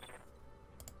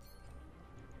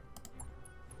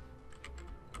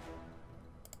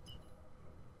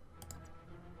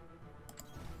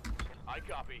 I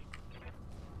copy.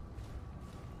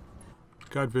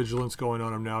 Got vigilance going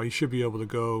on him now. He should be able to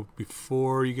go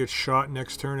before he gets shot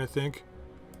next turn, I think.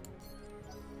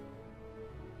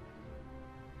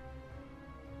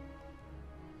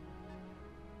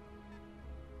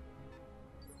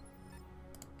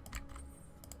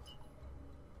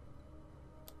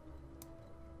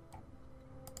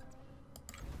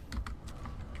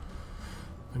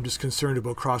 I'm just concerned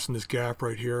about crossing this gap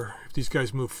right here. If these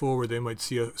guys move forward, they might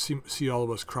see all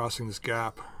of us crossing this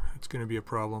gap. It's going to be a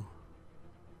problem.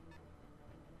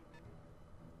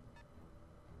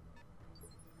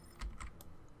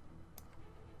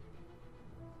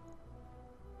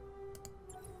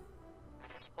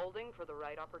 Holding for the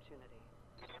right opportunity.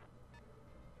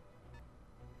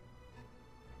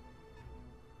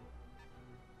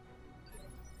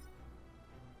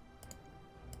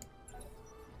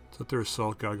 So their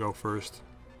assault gotta go first.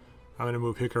 I'm gonna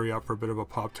move Hickory up for a bit of a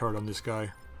Pop-Tart on this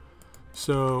guy.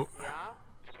 So Yeah?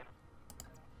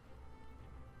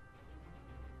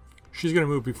 she's gonna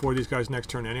move before these guys next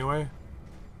turn anyway.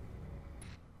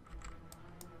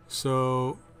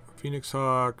 So Phoenix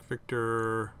Hawk,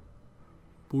 Victor,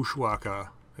 Bushwaka.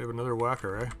 They have another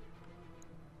whacker, eh?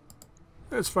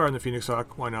 Let's fire on the Phoenix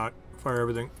Hawk. Why not? Fire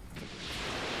everything.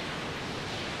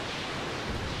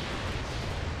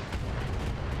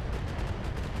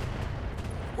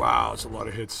 Wow, that's a lot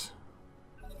of hits.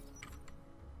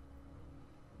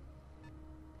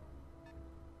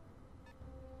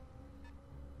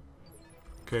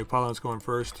 Okay, Pylon's going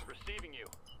first. Receiving you.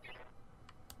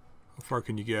 How far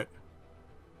can you get?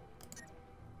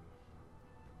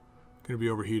 Gonna be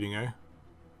overheating, eh?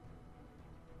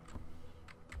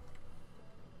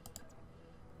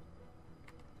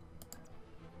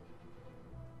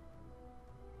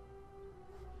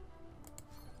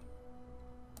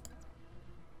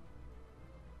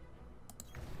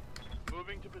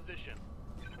 Moving to position.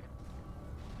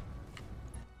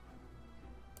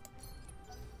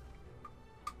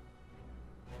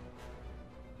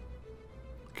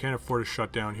 Can't afford to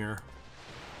shut down here.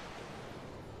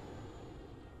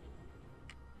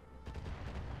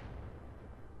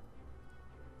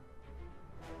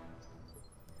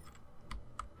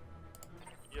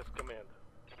 Yes, Commander.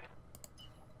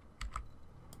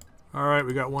 Alright,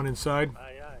 we got one inside. Aye,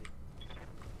 aye.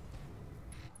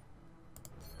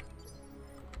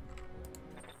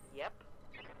 Yep.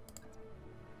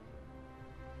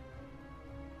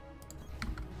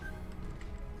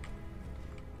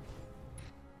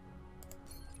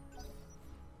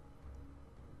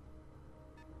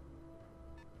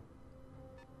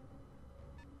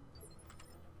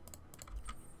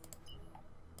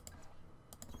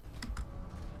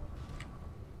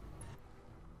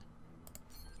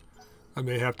 I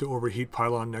may have to overheat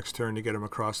Pylon next turn to get him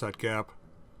across that gap.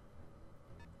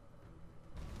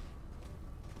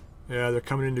 Yeah, they're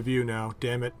coming into view now.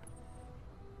 Damn it.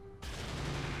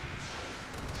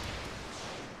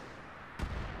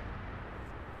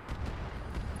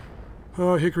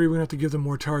 Oh, Hickory, we're going to have to give them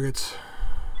more targets.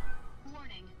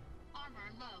 Warning. Armor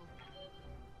low.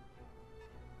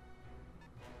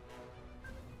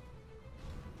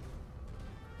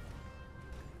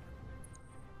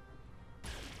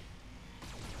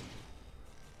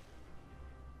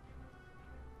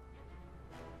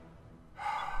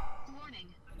 Warning.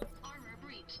 Armor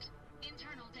breached.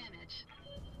 Internal damage.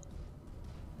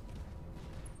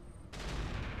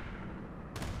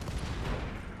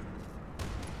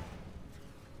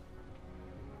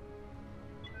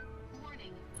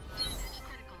 Warning. Damage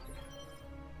critical.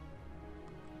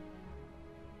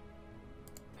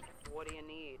 What do you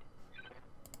need?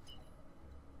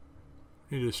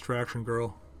 Need a distraction,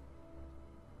 girl.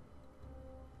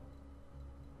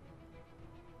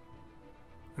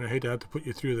 And I hate to have to put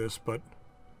you through this, but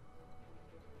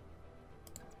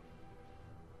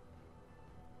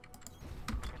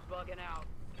Bugging out.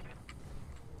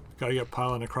 gotta get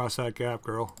Pylon across that gap,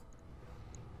 girl.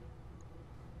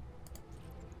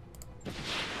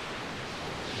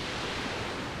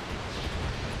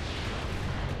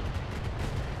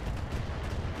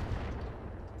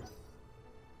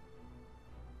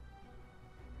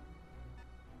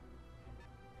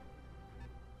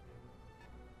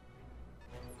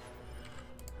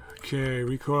 Okay,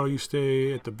 recoil, you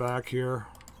stay at the back here.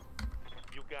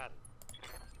 You got it.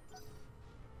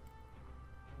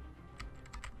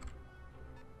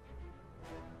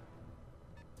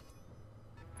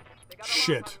 They got a lock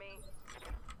Shit. on me.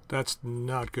 That's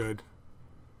not good.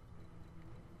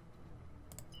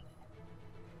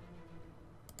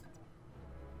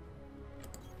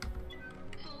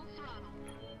 Full throttle.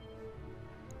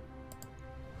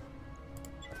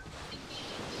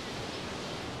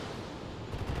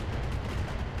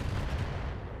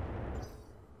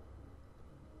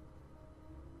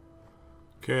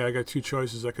 Okay, I got two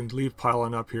choices. I can leave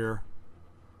piling up here.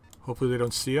 Hopefully they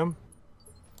don't see him.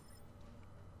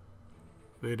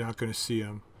 They're not going to see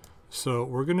him. So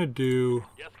we're going to do...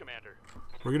 Yes, Commander.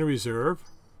 We're going to reserve.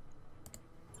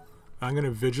 I'm going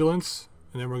to vigilance.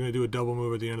 And then we're going to do a double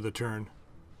move at the end of the turn.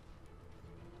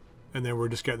 And then we're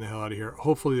just getting the hell out of here.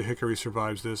 Hopefully the Hickory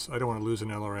survives this. I don't want to lose an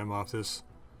LRM off this.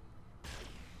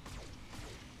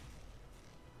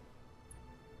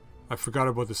 I forgot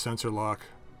about the sensor lock.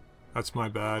 That's my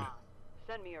bad.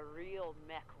 Send me a real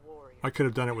mech warrior. I could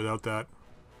have done it without that.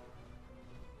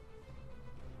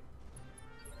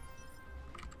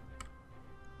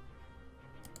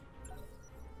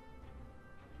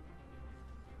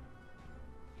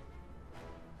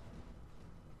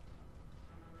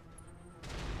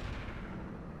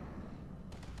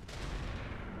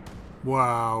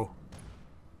 Wow.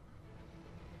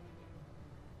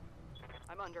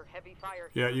 I'm under heavy fire.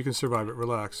 Yeah, you can survive it.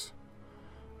 Relax.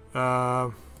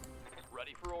 Uh,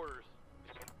 Ready for orders.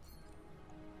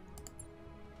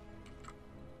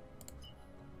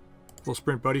 little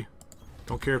sprint, buddy.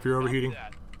 Don't care if you're overheating.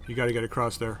 Copy that. You got to get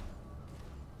across there.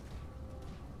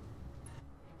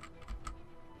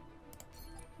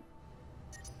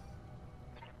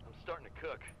 I'm starting to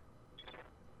cook.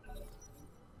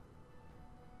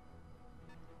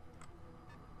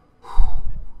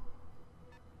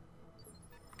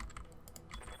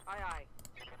 Aye, aye.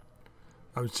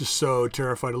 I was just so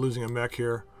terrified of losing a mech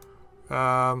here.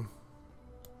 They're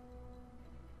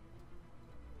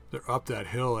up that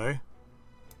hill, eh?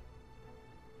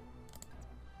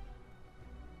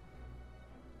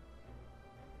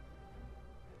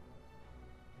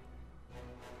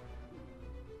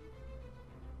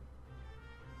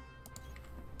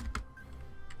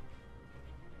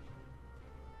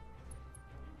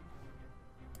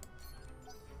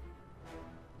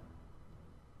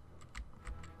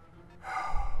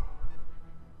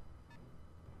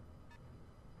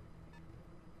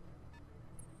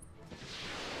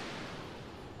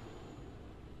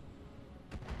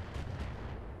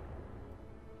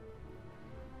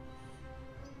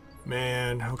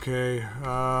 Man, okay.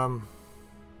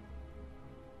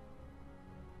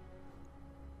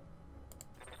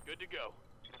 Good to go.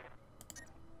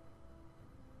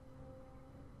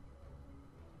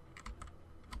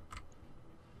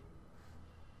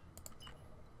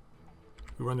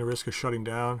 We run the risk of shutting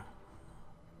down.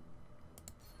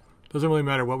 Doesn't really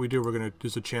matter what we do, we're gonna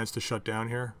there's a chance to shut down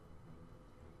here.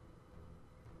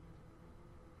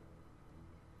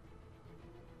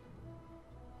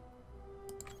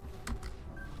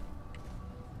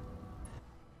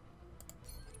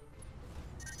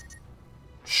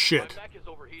 Shit. My mech is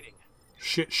overheating.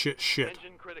 Shit, shit, shit.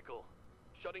 Engine critical.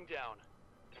 Shutting down.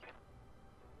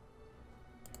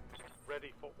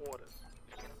 Ready for orders.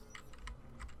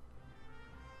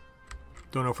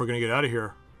 Don't know if we're gonna get out of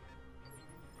here.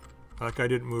 That guy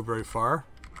didn't move very far.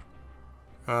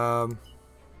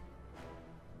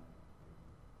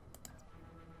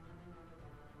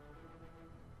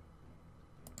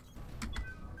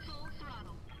 Full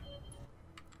throttle.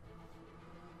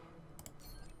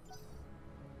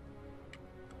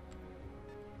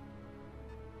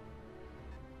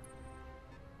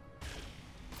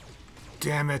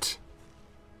 Damn it.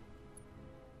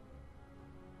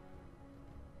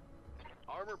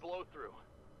 Armor blow through.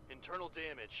 Internal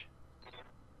damage.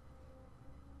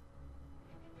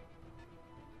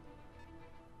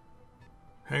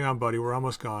 Hang on, buddy. We're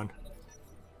almost gone.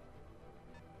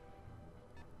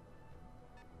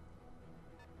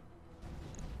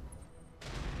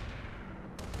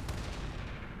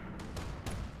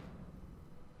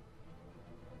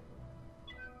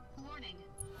 Warning.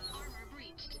 Armor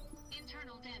breached.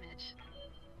 Internal damage.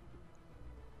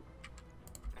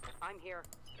 I'm here.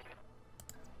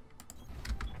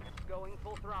 Going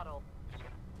full throttle.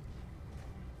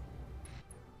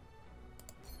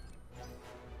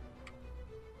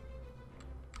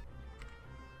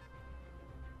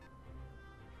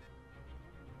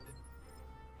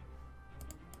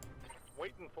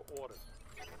 Waiting for orders.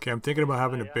 Okay, I'm thinking about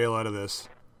having to bail out of this.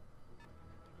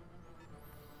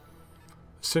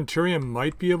 Centurion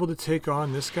might be able to take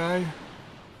on this guy.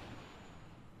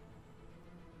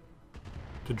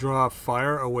 To draw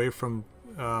fire away from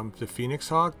the Phoenix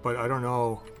Hawk, but I don't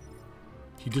know.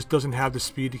 He just doesn't have the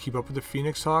speed to keep up with the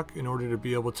Phoenix Hawk in order to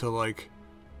be able to like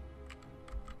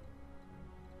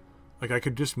I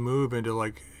could just move into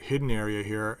like hidden area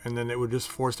here and then it would just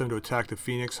force them to attack the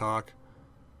Phoenix Hawk.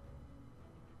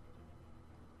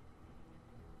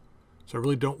 So I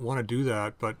really don't want to do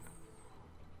that, but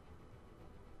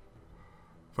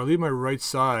if I leave my right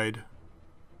side,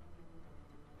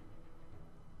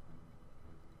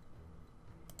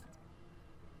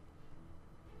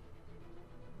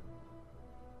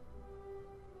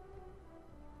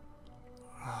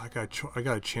 I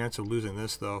got a chance of losing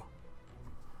this though.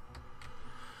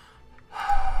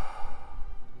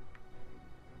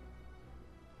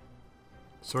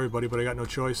 Sorry, buddy, but I got no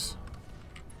choice.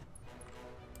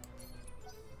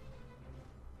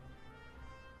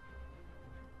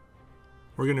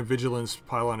 We're gonna vigilance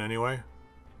pylon anyway.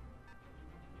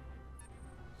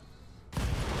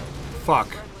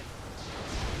 Fuck.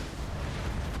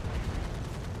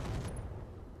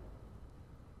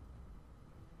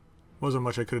 Wasn't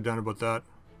much I could have done about that.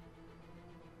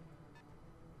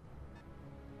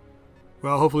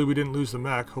 Well, hopefully we didn't lose the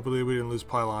mech. Hopefully we didn't lose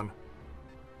pylon.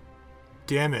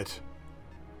 Damn it.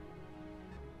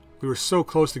 We were so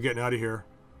close to getting out of here.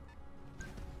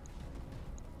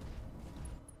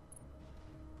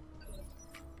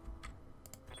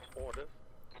 Orders.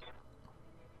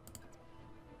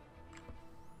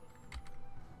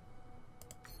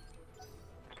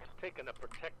 Taking a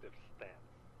protective stance.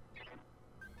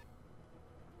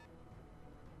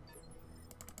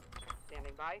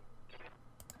 Standing by.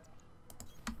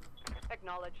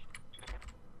 Acknowledged.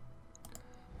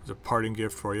 There's a parting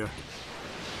gift for you.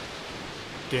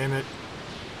 Damn it.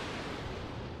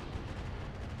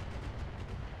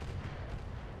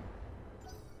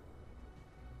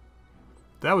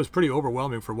 That was pretty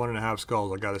overwhelming for 1.5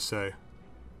 skulls, I gotta say.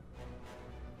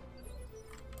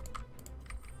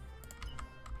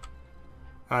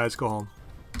 Alright, let's go home.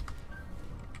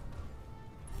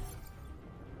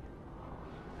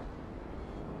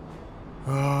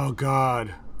 Oh,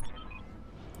 God.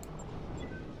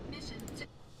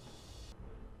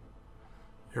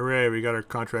 Hooray, we got our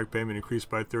contract payment increased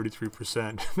by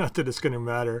 33%. Not that it's going to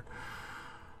matter.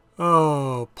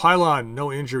 Oh, pylon,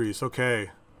 no injuries.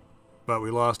 Okay. But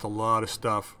we lost a lot of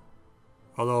stuff.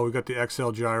 Although we got the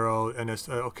XL gyro and it's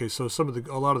okay, so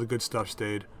a lot of the good stuff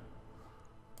stayed.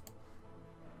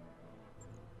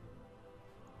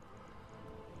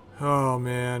 Oh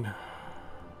man.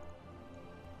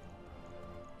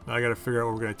 Now I got to figure out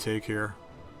what we're going to take here.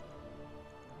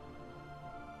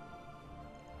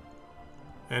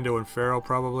 Endo and Pharaoh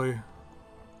probably.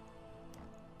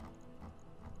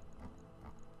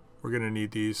 We're going to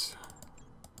need these.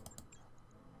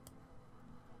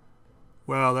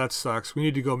 Well, that sucks. We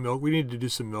need to go milk. We need to do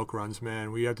some milk runs,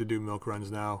 man. We have to do milk runs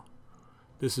now.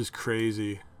 This is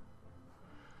crazy.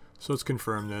 So let's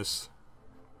confirm this.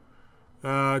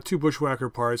 2 bushwhacker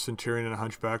parts, Centurion and a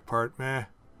hunchback part. Meh.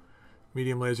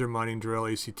 Medium laser, mining drill,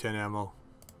 AC-10 ammo.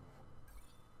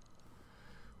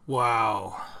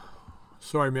 Wow.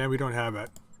 Sorry, man, we don't have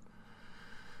it.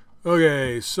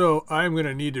 Okay, so I'm going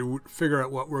to need to figure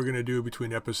out what we're going to do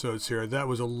between episodes here. That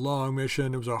was a long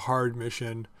mission. It was a hard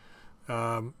mission.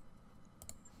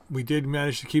 We did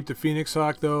manage to keep the Phoenix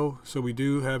Hawk, though, so we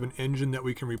do have an engine that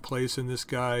we can replace in this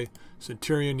guy.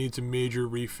 Centurion needs a major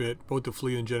refit. Both the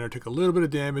Flea and Jenner took a little bit of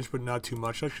damage, but not too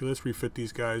much. Actually, let's refit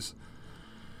these guys.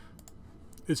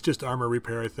 It's just armor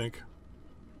repair, I think.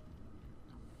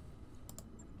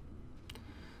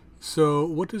 So,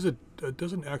 what does it... It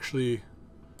doesn't actually...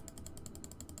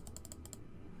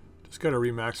 Just got to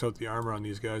remax out the armor on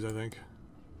these guys, I think.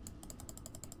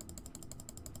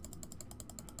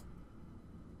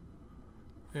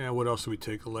 Yeah, what else do we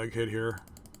take? A leg hit here.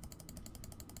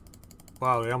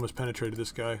 Wow, they almost penetrated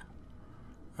this guy.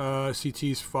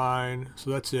 CT's fine,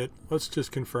 so that's it. Let's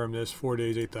just confirm this. 4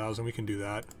 days, 8,000. We can do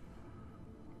that.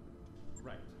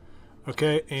 Right.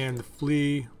 Okay, and the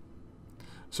Flea.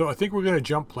 So I think we're going to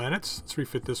jump planets. Let's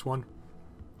refit this one.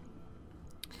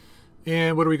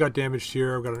 And what do we got damaged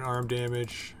here? We've got an arm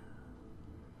damage.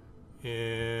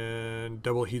 And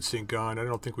double heatsink gun. I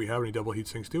don't think we have any double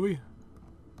heatsinks, do we?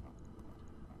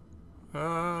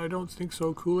 I don't think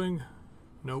so. Cooling?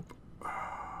 Nope.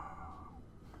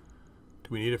 Do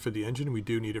we need it for the engine? We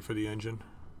do need it for the engine.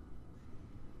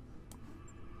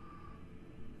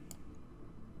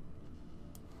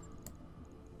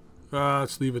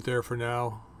 Let's leave it there for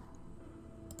now.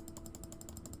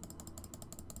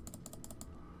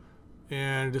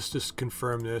 And just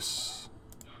confirm this.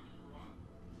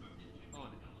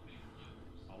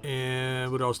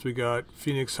 And what else do we got?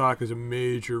 Phoenix Hawk is a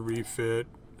major refit.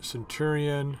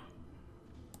 Centurion.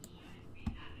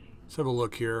 Let's have a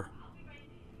look here.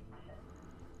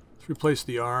 Let's replace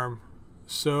the arm.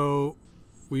 So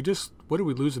we just, what did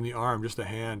we lose in the arm? Just a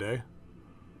hand, eh?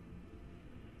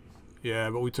 Yeah,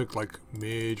 but we took like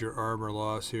major armor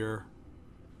loss here.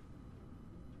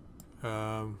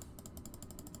 What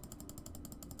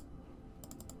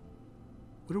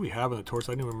do we have in the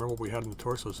torso? I didn't even remember what we had in the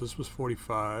torso. So this was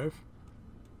 45.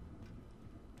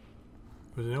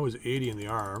 But then it was 80 in the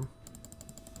arm.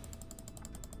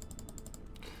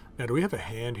 Now, do we have a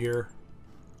hand here?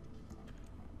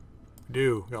 We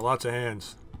do. Got lots of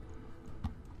hands.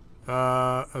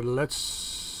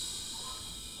 Let's...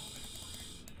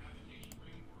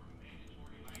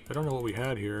 I don't know what we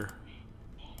had here.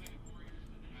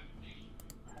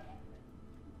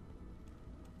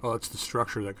 Oh, it's the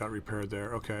structure that got repaired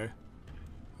there. Okay.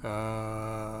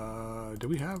 Do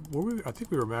we have... Were we? I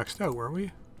think we were maxed out, weren't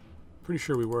we? Pretty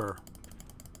sure we were.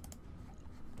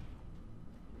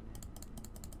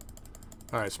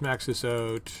 Alright, let's max this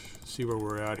out. See where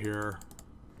we're at here.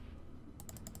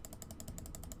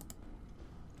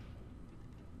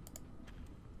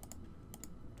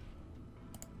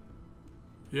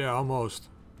 Yeah, almost.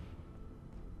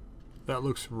 That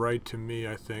looks right to me,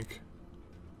 I think.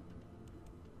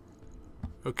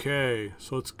 Okay,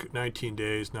 so let's 19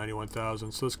 days,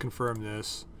 91,000. So let's confirm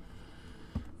this.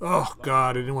 Oh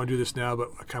God, I didn't want to do this now, but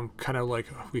I'm kind of like,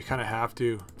 we kind of have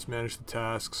to. Let's manage the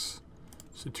tasks.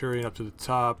 Centurion up to the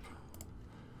top.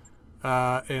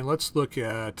 And let's look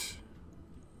at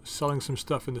selling some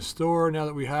stuff in the store now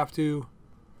that we have to.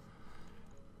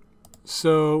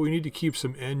 So we need to keep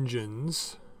some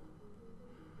engines.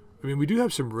 I mean, we do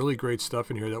have some really great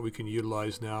stuff in here that we can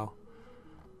utilize now.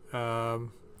 I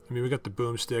mean, we got the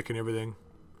boomstick and everything.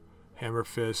 Hammer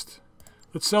fist.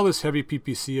 Let's sell this heavy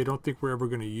PPC. I don't think we're ever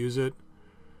going to use it.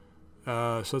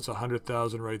 So that's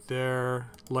 100,000 right there.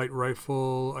 Light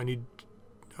rifle.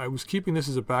 I was keeping this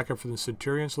as a backup for the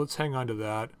Centurion, so let's hang on to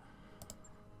that.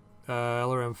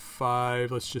 LRM-5.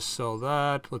 Let's just sell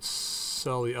that. Let's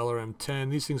sell the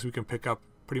LRM-10. These things we can pick up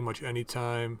pretty much any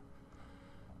time.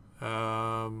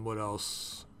 What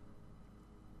else?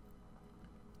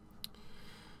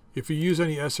 If you use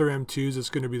any SRM2s, it's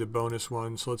going to be the bonus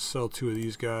one. So let's sell 2 of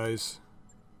these guys.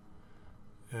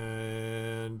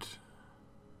 And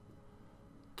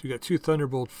we got 2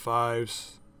 Thunderbolt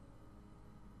 5s.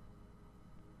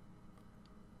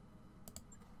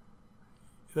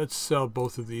 Let's sell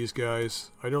both of these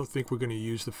guys. I don't think we're going to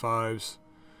use the 5s.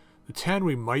 The 10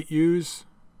 we might use.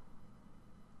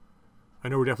 I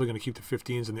know we're definitely going to keep the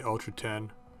 15s and the Ultra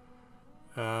 10.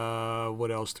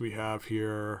 What else do we have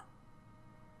here?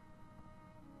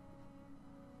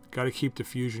 Got to keep the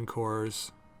fusion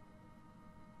cores.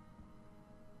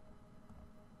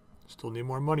 Still need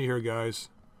more money here, guys.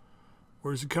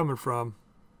 Where's it coming from?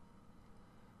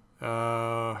 Do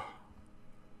I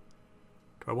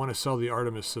want to sell the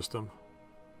Artemis system?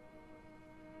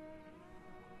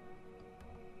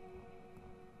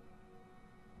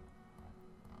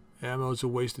 Ammo is a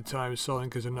waste of time selling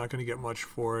because I'm not going to get much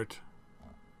for it.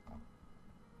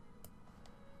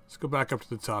 Let's go back up to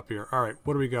the top here. Alright,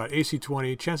 what do we got?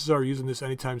 AC-20. Chances are using this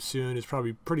anytime soon is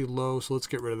probably pretty low, so let's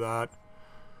get rid of that.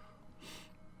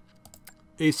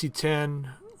 AC-10.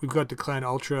 We've got the Clan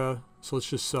Ultra, so let's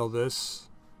just sell this.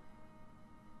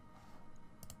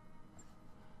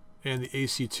 And the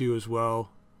AC-2 as well.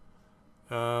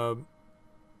 Well,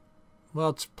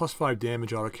 it's +5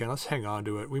 damage auto cannon. Let's hang on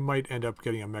to it. We might end up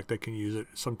getting a mech that can use it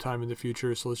sometime in the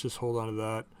future, so let's just hold on to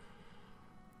that.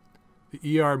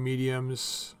 The ER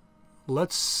mediums.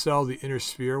 Let's sell the Inner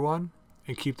Sphere one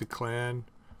and keep the Clan.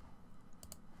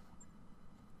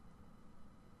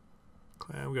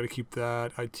 We got to keep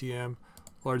that. ITM.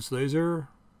 Large laser.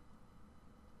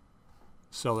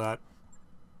 Sell that.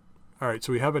 Alright,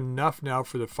 so we have enough now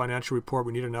for the financial report.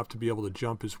 We need enough to be able to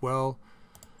jump as well.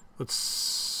 Let's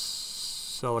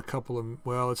sell a couple of...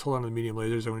 Well, let's hold on to the medium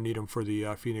lasers. I'm going to need them for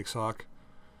the Phoenix Hawk.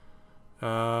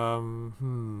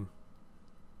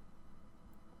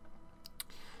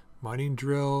 Mining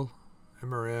drill,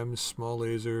 MRMs, small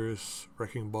lasers,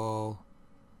 wrecking ball,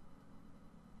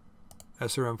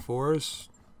 SRM4s,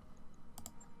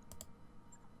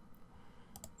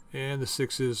 and the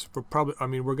 6s. We're probably, I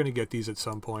mean, we're going to get these at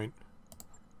some point.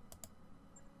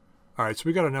 Alright, so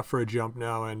we got enough for a jump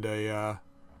now and a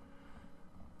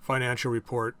financial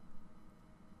report.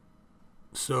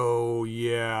 So,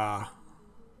 yeah.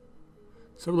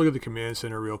 Let's have a look at the command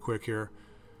center real quick here.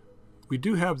 We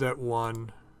do have that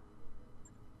one.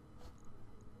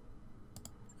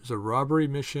 There's a robbery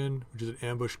mission, which is an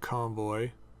ambush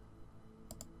convoy.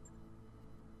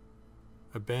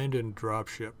 Abandoned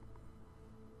dropship.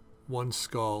 One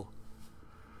skull.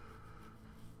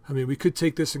 I mean, we could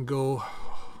take this and go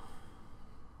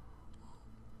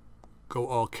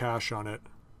all cash on it.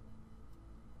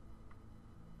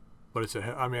 But it's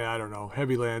I mean, I don't know.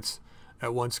 Heavy lance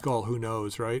at one skull, who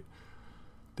knows, right?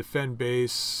 Defend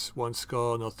base, one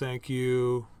skull, no thank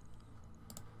you.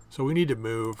 So we need to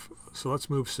move. So let's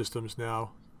move systems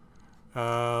now.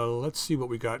 Let's see what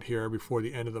we got here before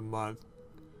the end of the month.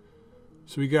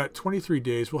 So we got 23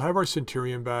 days. We'll have our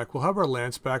Centurion back. We'll have our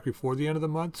Lance back before the end of the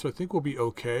month. So I think we'll be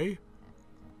okay.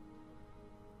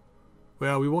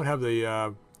 Well, we won't have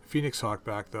the Phoenix Hawk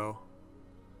back, though.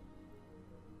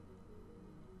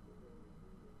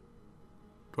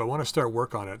 Do I want to start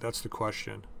work on it? That's the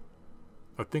question.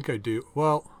 I think I do.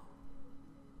 Well,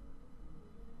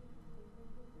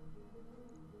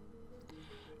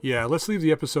 yeah, let's leave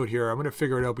the episode here. I'm going to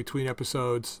figure it out between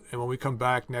episodes. And when we come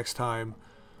back next time,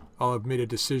 I'll have made a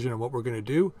decision on what we're going to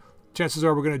do. Chances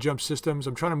are we're going to jump systems.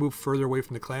 I'm trying to move further away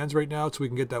from the clans right now so we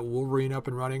can get that Wolverine up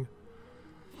and running.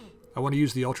 I want to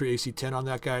use the Ultra AC-10 on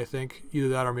that guy, I think. Either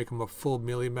that or make him a full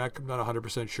melee mech. I'm not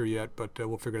 100% sure yet, but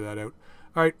we'll figure that out.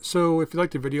 All right, so if you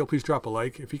liked the video, please drop a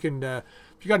like. If you can, if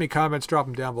you got any comments, drop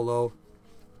them down below.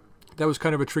 That was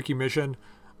kind of a tricky mission.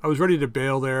 I was ready to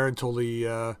bail there until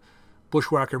the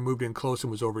Bushwhacker moved in close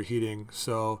and was overheating.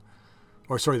 So,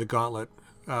 or sorry, the Gauntlet.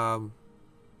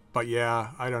 But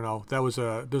yeah, I don't know. That was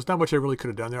there's not much I really could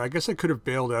have done there. I guess I could have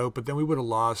bailed out, but then we would have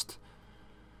lost,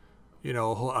 you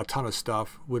know, a ton of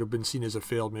stuff. Would have been seen as a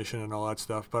failed mission and all that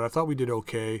stuff. But I thought we did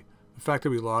okay. The fact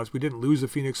that we lost, we didn't lose the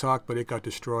Phoenix Hawk, but it got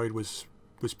destroyed was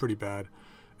pretty bad.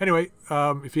 Anyway,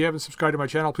 if you haven't subscribed to my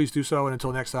channel, please do so. And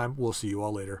until next time, we'll see you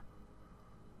all later.